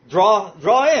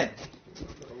draw in.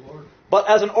 But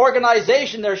as an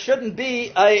organization, there shouldn't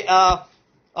be a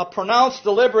pronounced,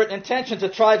 deliberate intention to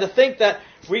try to think that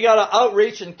we got to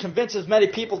outreach and convince as many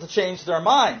people to change their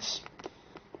minds,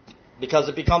 because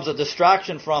it becomes a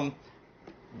distraction from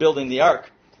building the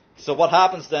ark. So what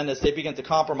happens then is they begin to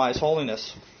compromise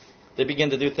holiness. They begin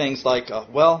to do things like,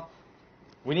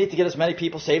 we need to get as many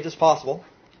people saved as possible,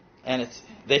 and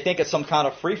they think it's some kind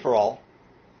of free-for-all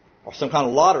or some kind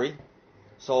of lottery.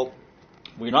 So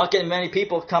we're not getting many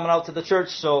people coming out to the church,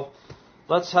 so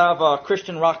let's have a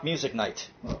Christian rock music night,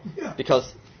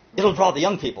 because it'll draw the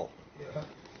young people.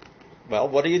 Well,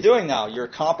 what are you doing now? You're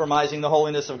compromising the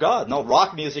holiness of God. No,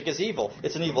 rock music is evil.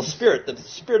 It's an evil spirit. The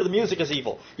spirit of the music is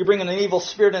evil. You're bringing an evil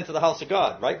spirit into the house of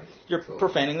God, right? You're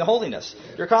profaning the holiness.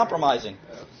 You're compromising.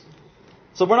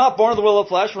 So we're not born of the will of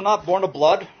flesh. We're not born of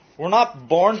blood. We're not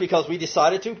born because we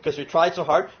decided to, because we tried so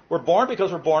hard. We're born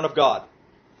because we're born of God.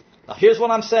 Now, here's what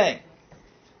I'm saying.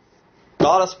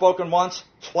 God has spoken once.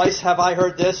 Twice have I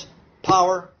heard this.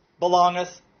 Power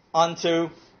belongeth unto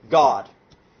God.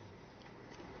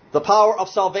 The power of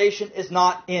salvation is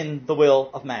not in the will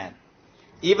of man.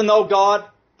 Even though God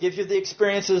gives you the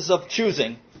experiences of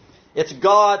choosing, it's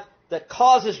God that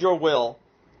causes your will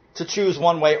to choose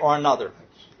one way or another.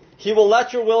 He will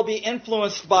let your will be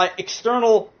influenced by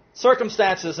external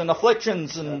circumstances and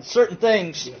afflictions and certain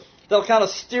things that'll kind of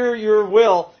steer your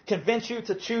will, convince you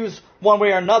to choose one way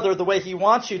or another the way He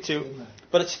wants you to.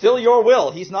 But it's still your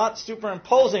will. He's not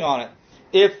superimposing on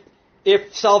it.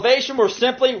 If salvation were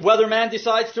simply whether man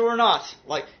decides to or not,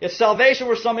 like if salvation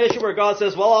were some issue where God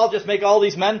says, well, I'll just make all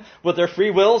these men with their free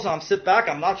wills, and I'll sit back,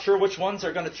 I'm not sure which ones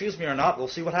are going to choose me or not, we'll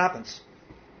see what happens.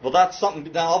 Well, that's something,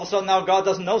 then all of a sudden now God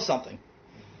doesn't know something.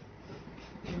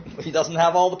 He doesn't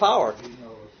have all the power.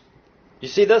 You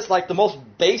see this? Like the most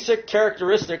basic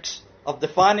characteristics of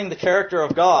defining the character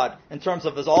of God in terms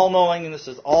of His all-knowingness,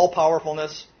 His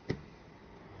all-powerfulness.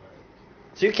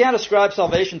 So you can't ascribe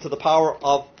salvation to the power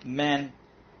of men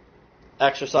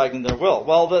exercising their will.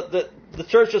 Well, the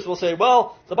churches will say,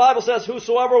 well, the Bible says,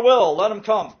 whosoever will, let him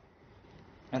come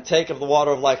and take of the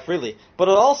water of life freely. But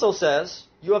it also says,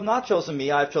 you have not chosen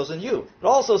me, I have chosen you. It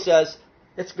also says,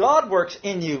 it's God works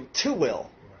in you to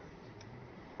will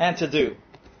and to do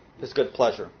His good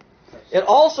pleasure. It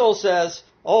also says,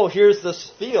 here's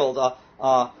this field.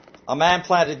 A man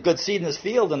planted good seed in his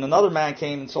field, and another man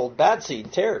came and sold bad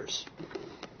seed, tares.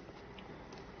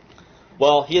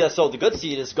 Well, he that sowed the good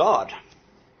seed is God.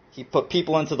 He put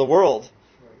people into the world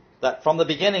that from the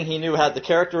beginning He knew had the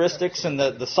characteristics and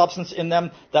the substance in them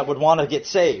that would want to get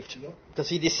saved. Because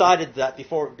He decided that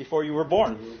before you were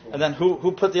born. And then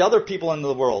who put the other people into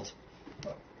the world?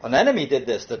 An enemy did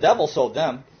this. The devil sowed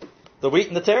them. The wheat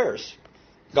and the tares.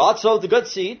 God sowed the good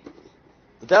seed.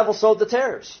 The devil sowed the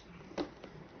tares.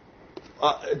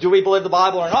 Do we believe the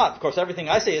Bible or not? Of course, everything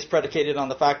I say is predicated on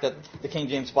the fact that the King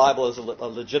James Bible is a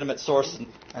legitimate source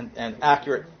and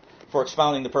accurate for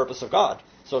expounding the purpose of God.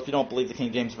 So if you don't believe the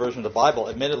King James Version of the Bible,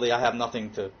 admittedly, I have nothing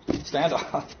to stand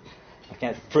on. I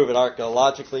can't prove it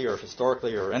archaeologically or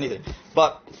historically or anything.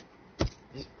 But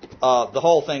the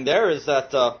whole thing there is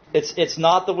that it's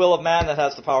not the will of man that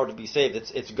has the power to be saved.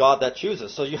 It's God that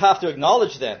chooses. So you have to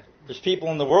acknowledge then there's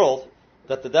people in the world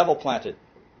that the devil planted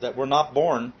that were not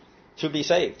born to be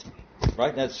saved,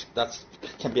 right? That's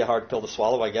can be a hard pill to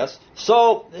swallow, I guess.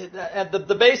 So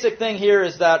the basic thing here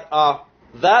is that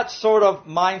that sort of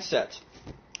mindset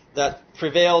that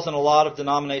prevails in a lot of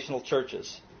denominational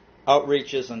churches,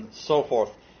 outreaches, and so forth,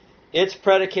 it's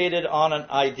predicated on an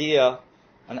idea,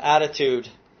 an attitude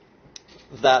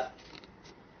that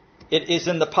it is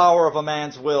in the power of a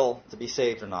man's will to be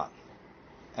saved or not,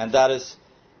 and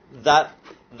that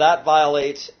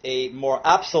violates a more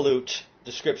absolute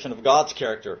description of God's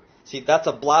character. See, that's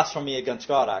a blasphemy against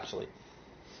God, actually.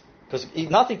 Because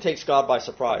nothing takes God by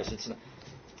surprise.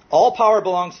 All power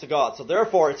belongs to God, so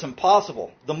therefore it's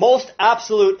impossible. The most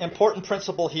absolute important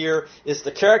principle here is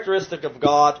the characteristic of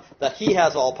God, that He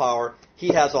has all power, He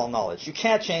has all knowledge. You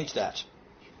can't change that.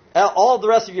 All the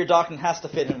rest of your doctrine has to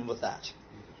fit in with that.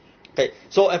 Okay,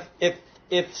 so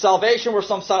if salvation were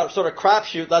some sort of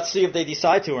crapshoot, let's see if they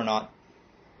decide to or not.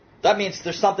 That means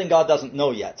there's something God doesn't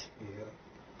know yet. Yeah.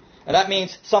 And that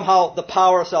means somehow the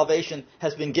power of salvation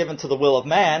has been given to the will of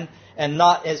man and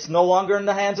it's no longer in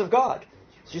the hands of God.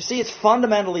 So you see, it's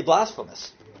fundamentally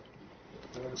blasphemous.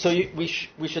 So we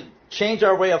should change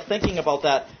our way of thinking about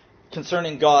that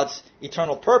concerning God's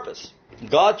eternal purpose.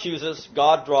 God chooses,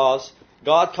 God draws,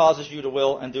 God causes you to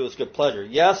will and do His good pleasure.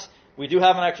 Yes, we do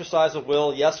have an exercise of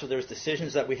will. Yes, there's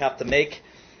decisions that we have to make.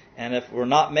 And if we're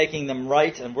not making them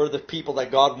right and we're the people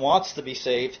that God wants to be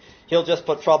saved, He'll just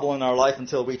put trouble in our life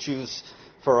until we choose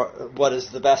for what is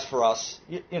the best for us.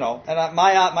 You know, and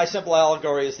my simple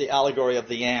allegory is the allegory of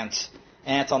the ant.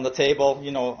 Ant on the table,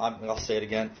 you know, I'll say it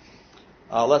again.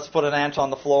 Let's put an ant on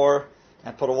the floor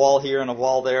and put a wall here and a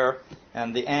wall there.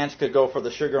 And the ant could go for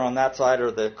the sugar on that side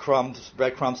or the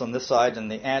breadcrumbs on this side. And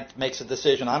the ant makes a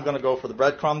decision, I'm going to go for the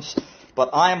breadcrumbs. But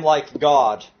I'm like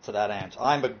God to that ant.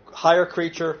 I'm a higher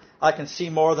creature. I can see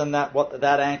more than what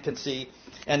that ant can see.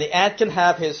 And the ant can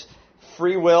have his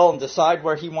free will and decide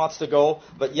where he wants to go.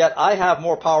 But yet I have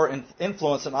more power and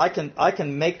influence. And I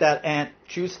can make that ant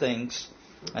choose things.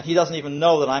 And he doesn't even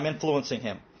know that I'm influencing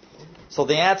him. So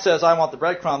the ant says, I want the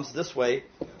breadcrumbs this way.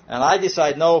 And I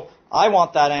decide, no, I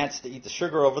want that ant to eat the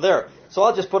sugar over there. So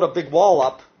I'll just put a big wall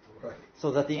up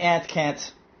so that the ant can't.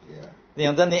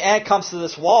 Then the ant comes to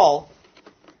this wall,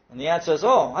 and the ant says,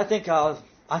 oh, I think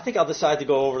I'll decide to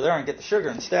go over there and get the sugar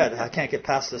instead. I can't get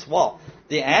past this wall.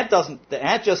 The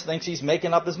ant just thinks he's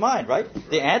making up his mind, right?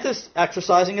 The ant is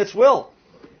exercising its will.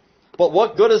 But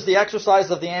what good is the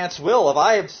exercise of the ant's will? If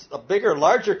I am a bigger,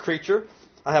 larger creature,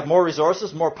 I have more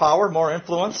resources, more power, more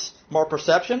influence, more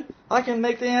perception, I can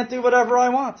make the ant do whatever I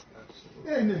want.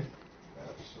 Amen.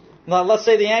 Now, let's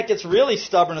say the ant gets really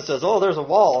stubborn and says, oh, there's a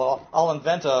wall. I'll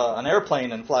invent an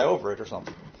airplane and fly over it or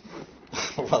something.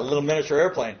 A little miniature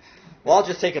airplane. Well, I'll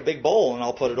just take a big bowl and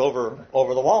I'll put it over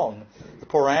the wall. And the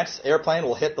poor ant's airplane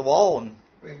will hit the wall and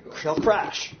he'll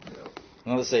crash.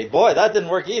 And they'll say, boy, that didn't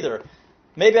work either.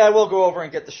 Maybe I will go over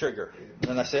and get the sugar.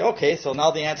 And then I say, okay, so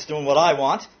now the ant's doing what I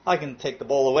want. I can take the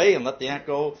bowl away and let the ant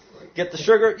go get the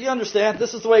sugar. You understand?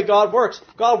 This is the way God works.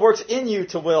 God works in you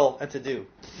to will and to do.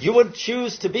 You wouldn't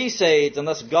choose to be saved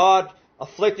unless God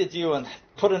afflicted you and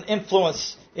put an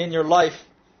influence in your life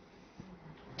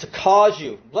to cause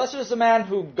you. Blessed is the man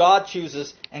who God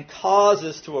chooses and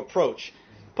causes to approach.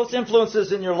 Puts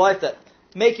influences in your life that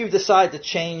make you decide to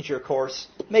change your course.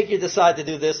 Make you decide to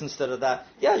do this instead of that.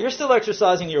 Yeah, you're still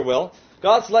exercising your will.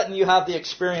 God's letting you have the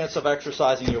experience of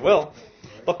exercising your will.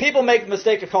 But people make the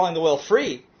mistake of calling the will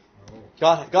free.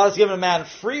 God has given a man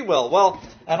free will. Well,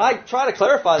 and I try to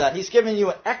clarify that. He's giving you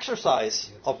an exercise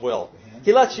of will.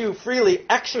 He lets you freely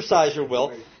exercise your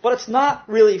will, but it's not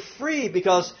really free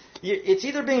because it's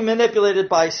either being manipulated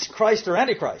by Christ or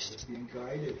Antichrist.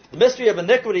 The mystery of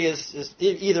iniquity is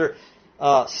either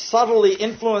subtly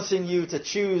influencing you to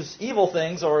choose evil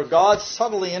things or God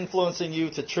subtly influencing you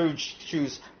to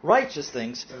choose righteous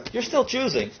things. You're still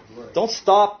choosing. Don't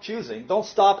stop choosing. Don't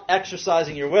stop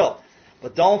exercising your will.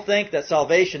 But don't think that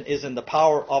salvation is in the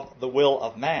power of the will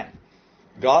of man.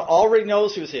 God already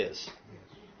knows who's His.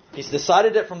 He's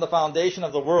decided it from the foundation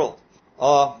of the world.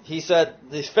 He said,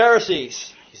 these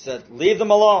Pharisees, He said, leave them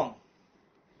alone.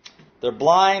 They're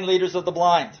blind leaders of the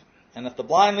blind. And if the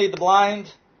blind lead the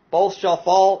blind, both shall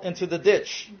fall into the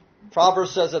ditch.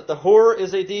 Proverbs says that the whore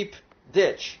is a deep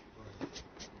ditch.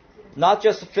 Not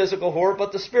just the physical whore,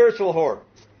 but the spiritual whore.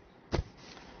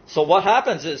 So what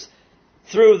happens is,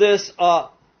 through this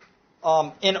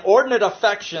inordinate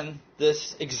affection,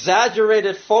 this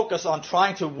exaggerated focus on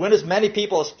trying to win as many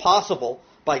people as possible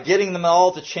by getting them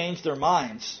all to change their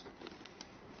minds,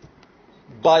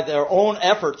 by their own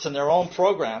efforts and their own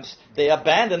programs, they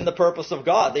abandon the purpose of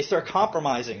God. They start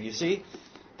compromising, you see.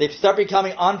 They start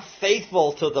becoming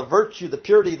unfaithful to the virtue, the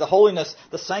purity, the holiness,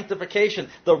 the sanctification.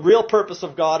 The real purpose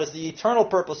of God is the eternal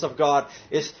purpose of God,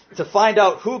 is to find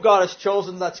out who God has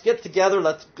chosen. Let's get together,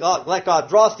 let God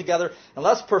draw us together, and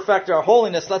let's perfect our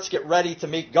holiness. Let's get ready to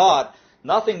meet God.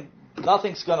 Nothing's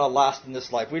going to last in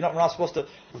this life. We're not supposed to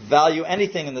value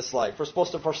anything in this life. We're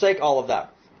supposed to forsake all of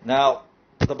that. Now,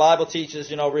 the Bible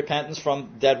teaches, repentance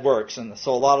from dead works, and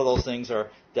so a lot of those things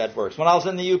are dead works. When I was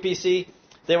in the UPC,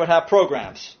 they would have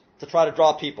programs to try to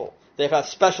draw people. They've had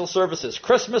special services.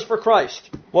 Christmas for Christ.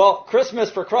 Well,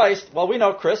 Christmas for Christ, we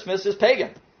know Christmas is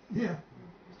pagan. Yeah.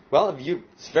 Well,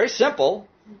 it's very simple.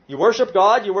 You worship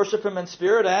God, you worship Him in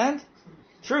spirit and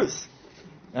truth.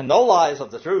 And no lies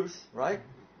of the truth, right?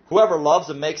 Whoever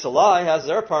loves and makes a lie has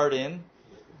their part in.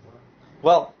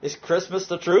 Well, is Christmas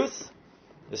the truth?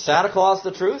 Is Santa Claus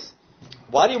the truth?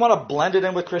 Why do you want to blend it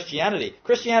in with Christianity?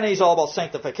 Christianity is all about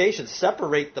sanctification.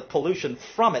 Separate the pollution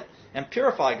from it and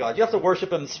purify God. You have to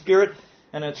worship Him in spirit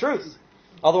and in truth.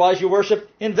 Otherwise you worship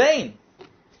in vain.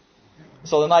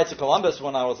 So the Knights of Columbus,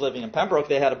 when I was living in Pembroke,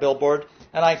 they had a billboard,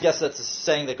 and I guess that's a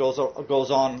saying that goes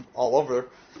on all over.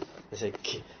 They say,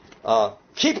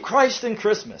 keep Christ in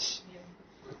Christmas.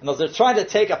 And they're trying to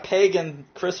take a pagan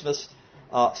Christmas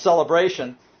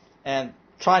celebration and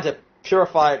trying to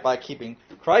purify it by keeping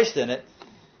Christ in it.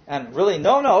 And really,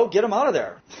 no, get them out of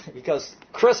there. Because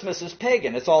Christmas is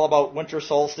pagan. It's all about winter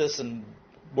solstice and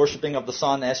worshiping of the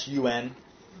sun, S-U-N.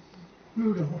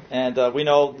 Rudolph. And we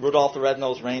know Rudolph the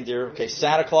Red-Nosed Reindeer. Okay,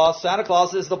 Santa Claus. Santa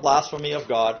Claus is the blasphemy of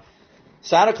God.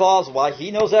 Santa Claus, why?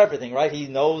 He knows everything, right? He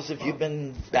knows if you've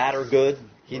been bad or good.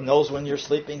 He knows when you're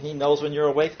sleeping. He knows when you're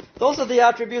awake. Those are the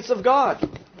attributes of God.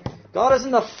 God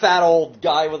isn't a fat old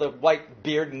guy with a white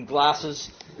beard and glasses.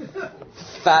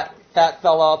 Fat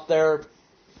fella up there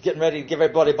getting ready to give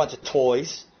everybody a bunch of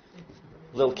toys.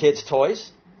 Little kids'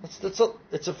 toys.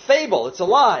 It's a fable. It's a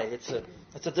lie.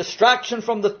 It's a distraction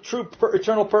from the true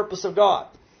eternal purpose of God.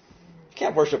 You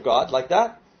can't worship God like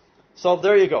that. So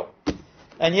there you go.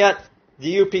 And yet,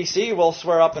 the UPC will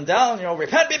swear up and down,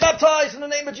 repent, be baptized in the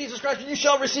name of Jesus Christ, and you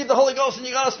shall receive the Holy Ghost, and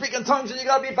you got to speak in tongues, and you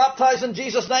got to be baptized in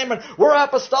Jesus' name, and we're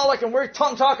apostolic, and we're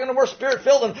tongue-talking, and we're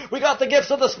spirit-filled, and we got the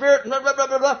gifts of the Spirit, and blah, blah, blah,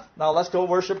 blah, blah. Now let's go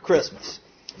worship Christmas.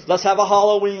 Let's have a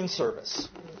Halloween service.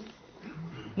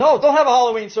 No, don't have a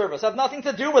Halloween service. Have nothing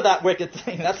to do with that wicked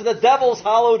thing. That's the devil's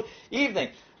hallowed evening.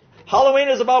 Halloween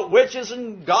is about witches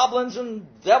and goblins and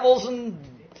devils and...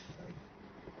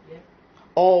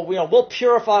 we'll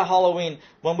purify Halloween.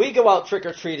 When we go out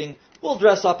trick-or-treating, we'll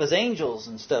dress up as angels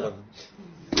instead of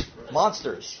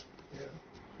monsters.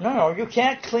 No, you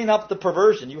can't clean up the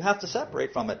perversion. You have to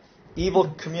separate from it. Evil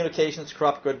communications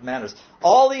corrupt good manners.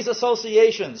 All these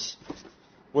associations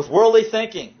with worldly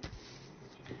thinking,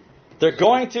 they're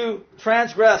going to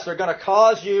transgress. They're going to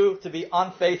cause you to be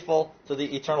unfaithful to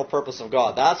the eternal purpose of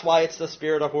God. That's why it's the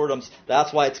spirit of whoredoms.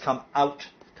 That's why it's come out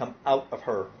of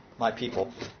her, my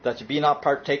people, that you be not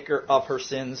partaker of her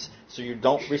sins, so you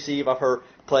don't receive of her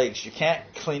plagues. You can't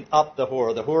clean up the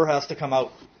whore. The whore has to come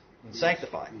out and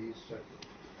sanctify.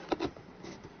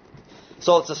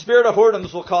 So it's the spirit of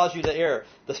whoredoms will cause you to err.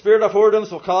 The spirit of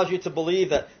whoredoms will cause you to believe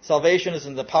that salvation is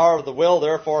in the power of the will.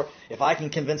 Therefore, if I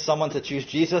can convince someone to choose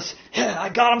Jesus, I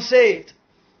got him saved.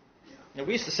 And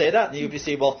we used to say that in the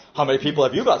UBC. Well, how many people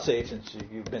have you got saved since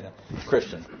you've been a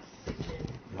Christian?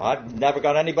 Well, I've never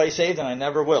got anybody saved, and I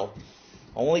never will.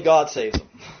 Only God saves them.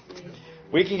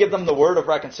 We can give them the word of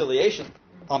reconciliation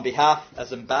on behalf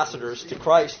as ambassadors to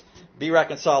Christ. Be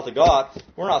reconciled to God.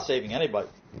 We're not saving anybody.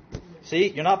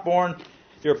 See,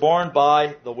 you're born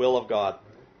by the will of God.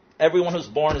 Everyone who's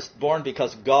born is born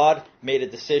because God made a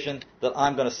decision that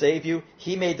I'm going to save you.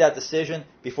 He made that decision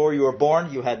before you were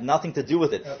born. You had nothing to do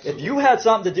with it. Absolutely. If you had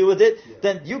something to do with it,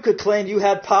 then you could claim you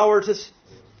had power to...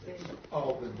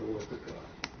 All the doors to God.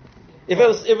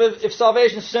 If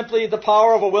salvation is simply the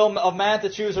power of a will of man to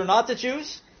choose or not to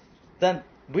choose, then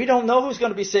we don't know who's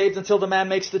going to be saved until the man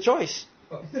makes the choice.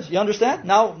 You understand?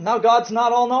 Now God's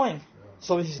not all-knowing.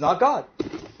 So he's not God.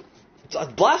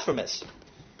 It's blasphemous.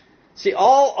 See,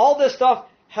 all this stuff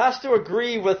has to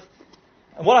agree with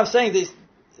what I'm saying.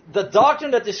 The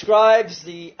doctrine that describes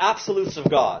the absolutes of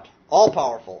God,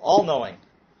 all-powerful, all-knowing.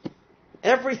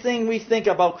 Everything we think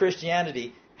about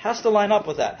Christianity has to line up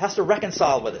with that, has to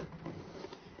reconcile with it.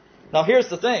 Now here's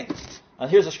the thing.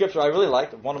 And here's a scripture I really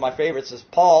like. One of my favorites is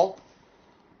Paul.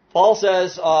 Paul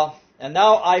says, and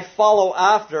now I follow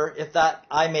after, if that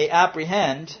I may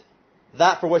apprehend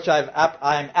that for which I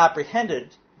am apprehended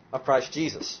of Christ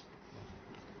Jesus.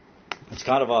 It's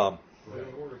kind of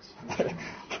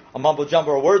a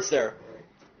mumbo-jumbo of words there.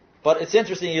 But it's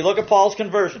interesting. You look at Paul's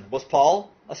conversion. Was Paul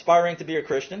aspiring to be a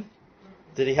Christian?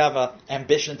 Did he have an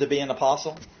ambition to be an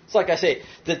apostle? It's like I say,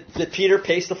 did Peter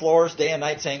pace the floors day and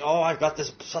night saying, I've got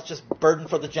such a burden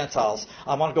for the Gentiles.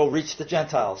 I want to go reach the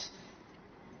Gentiles.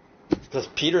 Because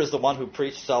Peter is the one who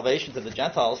preached salvation to the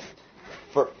Gentiles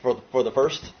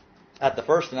at the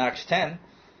first in Acts 10.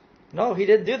 No, he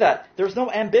didn't do that. There's no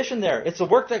ambition there. It's a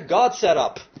work that God set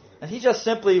up. And he just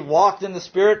simply walked in the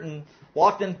Spirit and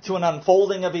walked into an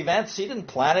unfolding of events. He didn't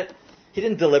plan it. He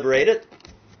didn't deliberate it.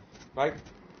 Right?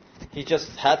 He just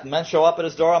had men show up at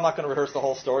his door. I'm not going to rehearse the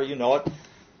whole story. You know it.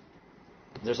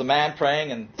 There's a man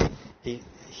praying, and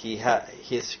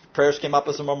his prayers came up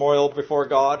as a memorial before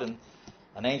God, and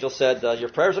an angel said, your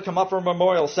prayers will come up for a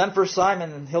memorial. Send for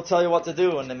Simon, and he'll tell you what to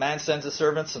do. And the man sends his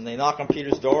servants, and they knock on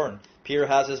Peter's door, and Peter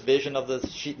has his vision of the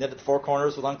sheet knit at the four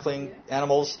corners with unclean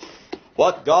animals.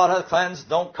 What God has cleansed,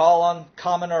 don't call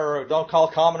common or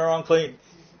unclean.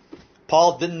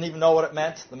 Paul didn't even know what it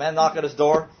meant. The man knocked at his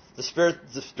door.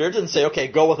 The Spirit didn't say, okay,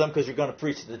 go with them because you're going to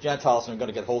preach to the Gentiles and you're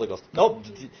going to get Holy Ghost. Nope.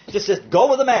 Just says, go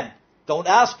with the men. Don't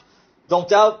ask. Don't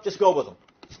doubt. Just go with them.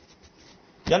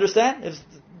 You understand? It's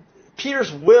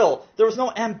Peter's will. There was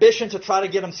no ambition to try to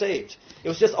get him saved. It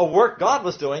was just a work God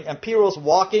was doing, and Peter was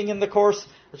walking in the course,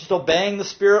 just obeying the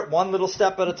Spirit one little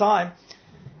step at a time.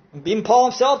 And even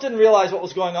Paul himself didn't realize what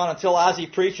was going on until as he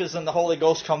preaches and the Holy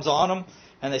Ghost comes on him,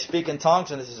 and they speak in tongues,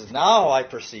 and he says, now I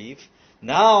perceive.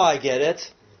 Now I get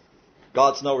it.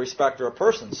 God's no respecter of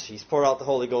persons. He's poured out the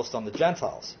Holy Ghost on the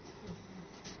Gentiles.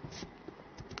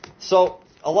 So,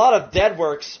 a lot of dead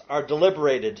works are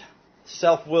deliberated,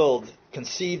 self-willed,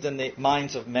 conceived in the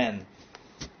minds of men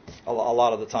a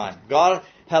lot of the time. God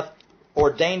hath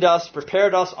ordained us,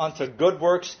 prepared us unto good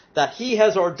works that He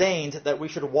has ordained that we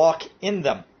should walk in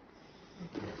them.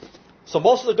 So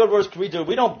most of the good works we do,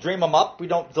 we don't dream them up, we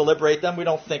don't deliberate them, we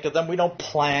don't think of them, we don't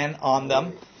plan on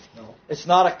them. It's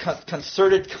not a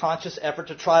concerted, conscious effort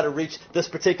to try to reach this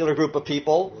particular group of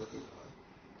people.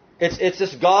 It's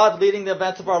just God leading the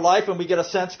events of our life, and we get a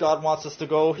sense God wants us to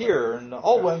go here. And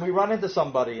when we run into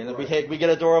somebody, and we get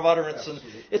a door of utterance, and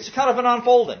it's kind of an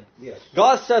unfolding. Yes.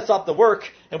 God sets up the work,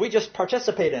 and we just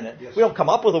participate in it. Yes. We don't come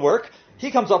up with the work.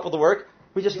 He comes up with the work.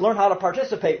 We just learn how to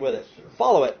participate with it.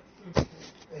 Follow it.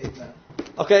 Amen.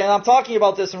 Okay, and I'm talking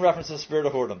about this in reference to the spirit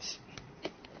of whoredoms,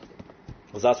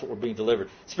 because that's what we're being delivered.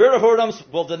 Spirit of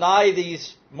whoredoms will deny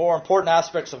these more important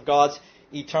aspects of God's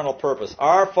eternal purpose.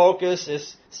 Our focus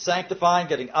is sanctifying,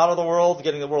 getting out of the world,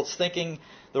 getting the world's thinking,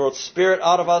 the world's spirit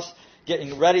out of us,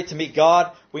 getting ready to meet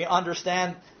God. We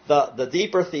understand the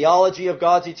deeper theology of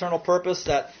God's eternal purpose,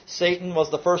 that Satan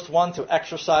was the first one to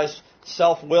exercise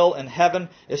self-will in heaven.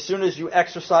 As soon as you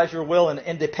exercise your will in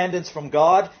independence from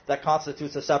God, that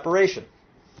constitutes a separation.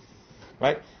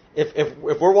 Right? If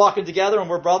we're walking together and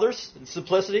we're brothers in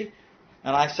simplicity,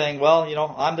 and I'm saying, well,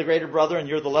 I'm the greater brother and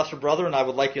you're the lesser brother, and I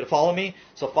would like you to follow me,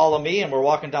 so follow me, and we're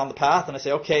walking down the path, and I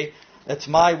say, okay, it's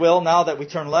my will now that we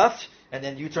turn left, and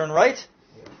then you turn right.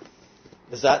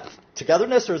 Is that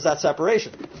togetherness or is that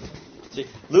separation? See,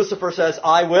 Lucifer says,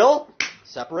 I will,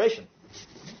 separation.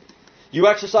 You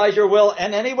exercise your will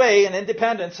in any way, in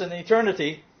independence, in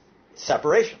eternity,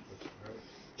 separation.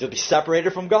 You'll be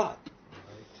separated from God.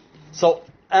 So,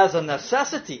 as a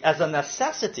necessity,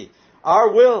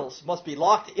 our wills must be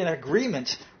locked in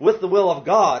agreement with the will of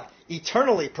God,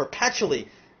 eternally, perpetually,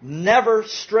 never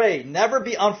stray, never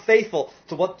be unfaithful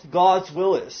to what God's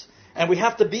will is. And we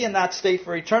have to be in that state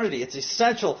for eternity. It's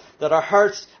essential that our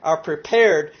hearts are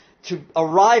prepared to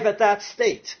arrive at that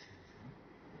state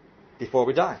before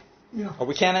we die. Yeah. Or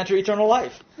we can't enter eternal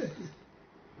life.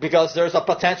 Because there's a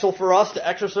potential for us to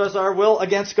exercise our will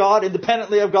against God,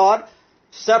 independently of God,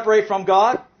 separate from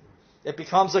God. It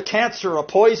becomes a cancer, a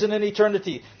poison in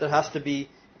eternity that has to be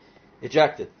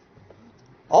ejected.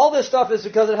 All this stuff is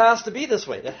because it has to be this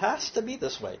way. It has to be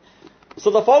this way.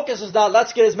 So the focus is not,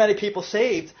 let's get as many people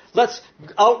saved. Let's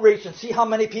outreach and see how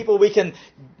many people we can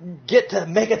get to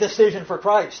make a decision for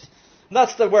Christ. And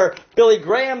that's where Billy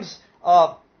Graham's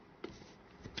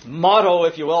motto,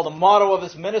 if you will, the motto of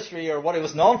his ministry, or what he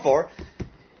was known for,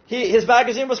 his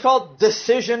magazine was called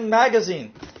Decision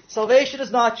Magazine. Salvation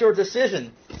is not your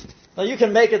decision. Now, you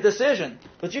can make a decision,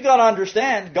 but you got to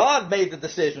understand, God made the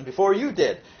decision before you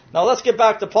did. Now, let's get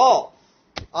back to Paul.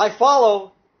 I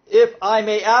follow if I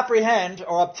may apprehend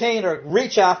or obtain or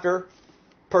reach after,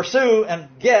 pursue and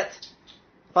get,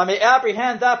 if I may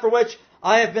apprehend that for which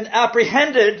I have been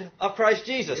apprehended of Christ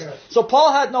Jesus. Yes. So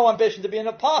Paul had no ambition to be an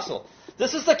apostle.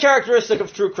 This is the characteristic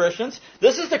of true Christians.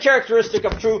 This is the characteristic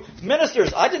of true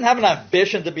ministers. I didn't have an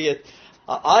ambition to be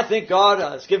I think God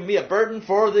has given me a burden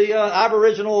for the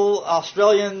Aboriginal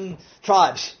Australian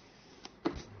tribes.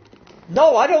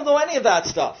 No, I don't know any of that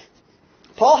stuff.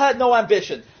 Paul had no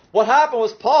ambition. What happened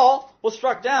was Paul was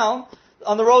struck down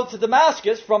on the road to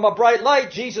Damascus from a bright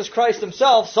light, Jesus Christ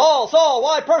himself. Saul, Saul,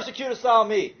 why persecutest thou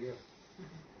me?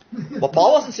 Yeah. Well,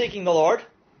 Paul wasn't seeking the Lord.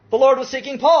 The Lord was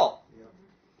seeking Paul. Yeah.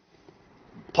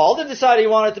 Paul didn't decide he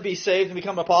wanted to be saved and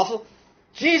become an apostle.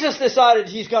 Jesus decided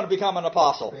he's going to become an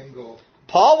apostle. Bingo.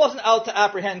 Paul wasn't out to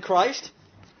apprehend Christ.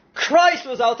 Christ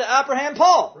was out to apprehend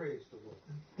Paul. Praise the Lord.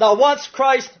 Now, once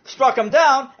Christ struck him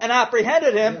down and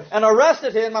apprehended him and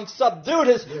arrested him and subdued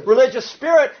his religious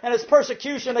spirit and his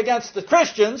persecution against the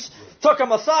Christians, took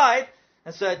him aside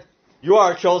and said, you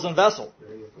are a chosen vessel.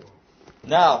 There you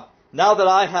go. Now that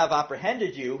I have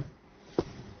apprehended you,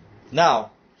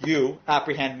 now you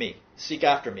apprehend me. Seek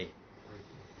after me.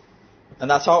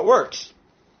 And that's how it works.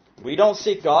 We don't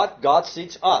seek God, God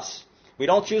seeks us. We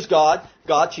don't choose God,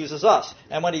 God chooses us.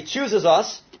 And when He chooses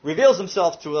us, reveals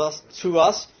Himself to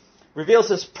us, reveals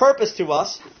His purpose to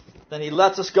us, then He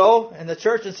lets us go in the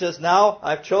church and says, now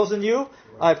I've chosen you.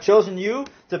 I've chosen you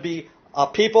to be a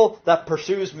people that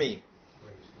pursues me.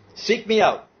 Seek me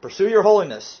out. Pursue your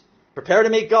holiness. Prepare to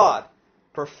meet God.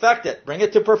 Perfect it. Bring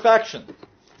it to perfection.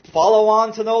 Follow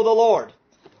on to know the Lord.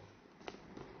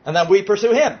 And then we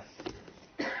pursue Him.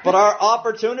 But our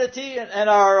opportunity and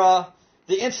our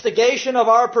the instigation of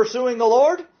our pursuing the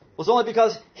Lord was only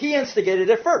because He instigated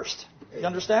it first. You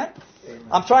understand? Amen.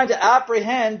 I'm trying to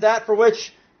apprehend that for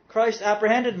which Christ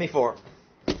apprehended me for.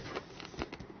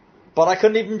 But I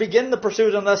couldn't even begin the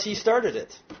pursuit unless He started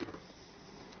it.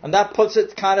 And that puts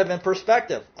it kind of in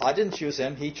perspective. I didn't choose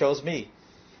Him, He chose me.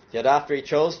 Yet after He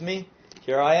chose me,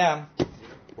 here I am.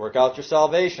 Work out your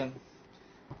salvation.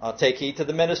 Take heed to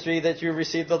the ministry that you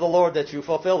received of the Lord, that you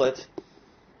fulfill it.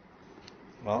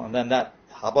 Well, and then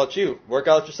how about you? Work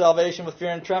out your salvation with fear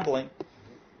and trembling.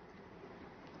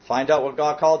 Find out what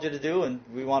God called you to do, and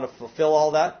we want to fulfill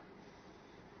all that.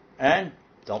 And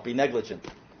don't be negligent.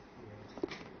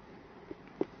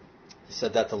 He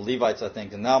said that to Levites, I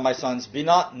think. And now, my sons, be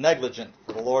not negligent,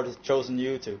 for the Lord has chosen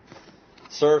you to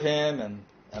serve Him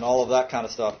and all of that kind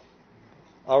of stuff.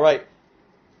 All right.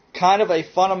 Kind of a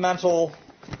fundamental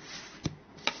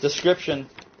description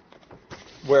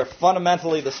where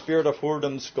fundamentally the spirit of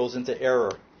whoredoms goes into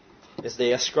error is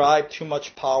they ascribe too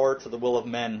much power to the will of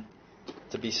men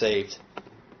to be saved.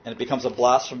 And it becomes a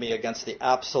blasphemy against the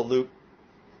absolute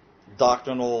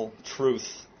doctrinal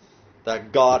truth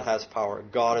that God has power.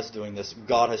 God is doing this.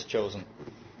 God has chosen.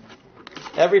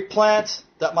 Every plant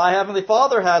that my Heavenly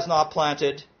Father has not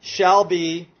planted shall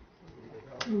be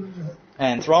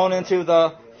and thrown into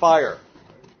the fire.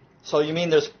 So you mean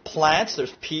there's plants,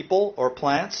 there's people or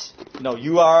plants? No,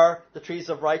 you are the trees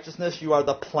of righteousness. You are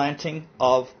the planting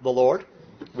of the Lord.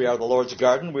 We are the Lord's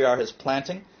garden. We are His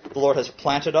planting. The Lord has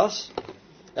planted us.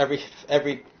 Every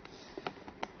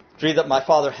tree that my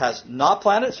Father has not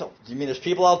planted. So do you mean there's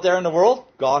people out there in the world?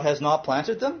 God has not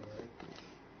planted them?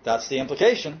 That's the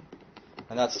implication.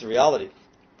 And that's the reality.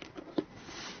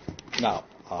 Now,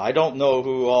 I don't know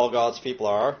who all God's people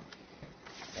are.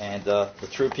 And the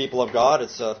true people of God,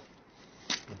 the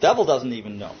devil doesn't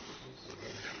even know.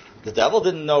 The devil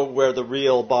didn't know where the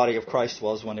real body of Christ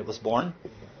was when it was born.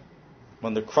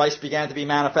 When the Christ began to be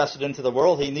manifested into the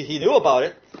world, he knew about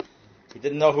it. He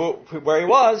didn't know where He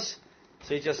was.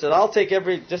 So He just said, I'll take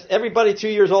everybody 2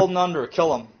 years old and under,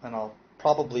 kill them, and I'll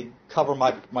probably cover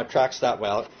my tracks that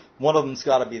way. One of them's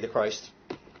got to be the Christ.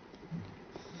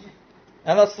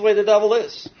 And that's the way the devil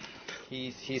is.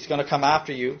 He's going to come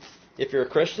after you if you're a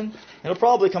Christian. He'll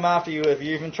probably come after you if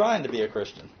you're even trying to be a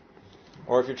Christian.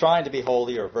 Or if you're trying to be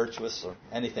holy or virtuous or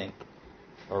anything.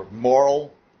 Or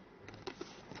moral.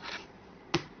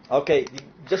 Okay,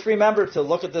 just remember to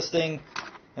look at this thing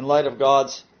in light of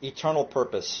God's eternal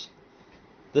purpose.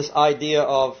 This idea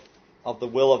of the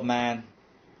will of man.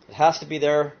 It has to be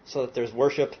there so that there's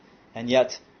worship, and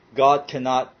yet God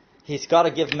cannot. He's got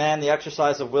to give man the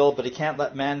exercise of will, but He can't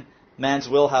let man's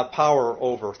will have power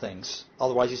over things.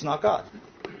 Otherwise, He's not God.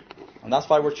 And that's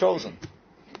why we're chosen.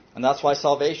 And that's why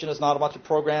salvation is not a bunch of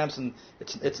programs, and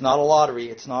it's not a lottery.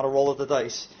 It's not a roll of the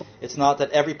dice. It's not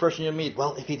that every person you meet,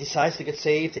 well, if he decides to get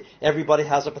saved, everybody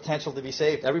has a potential to be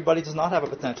saved. Everybody does not have a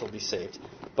potential to be saved.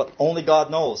 But only God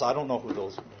knows. I don't know who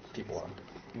those people are.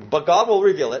 But God will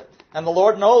reveal it. And the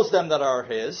Lord knows them that are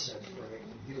His.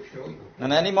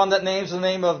 And anyone that names the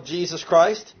name of Jesus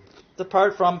Christ,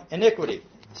 depart from iniquity,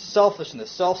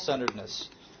 selfishness, self-centeredness,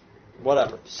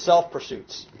 whatever,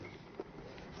 self-pursuits.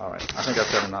 All right, I think I've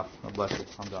said enough. God bless you.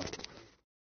 I'm done.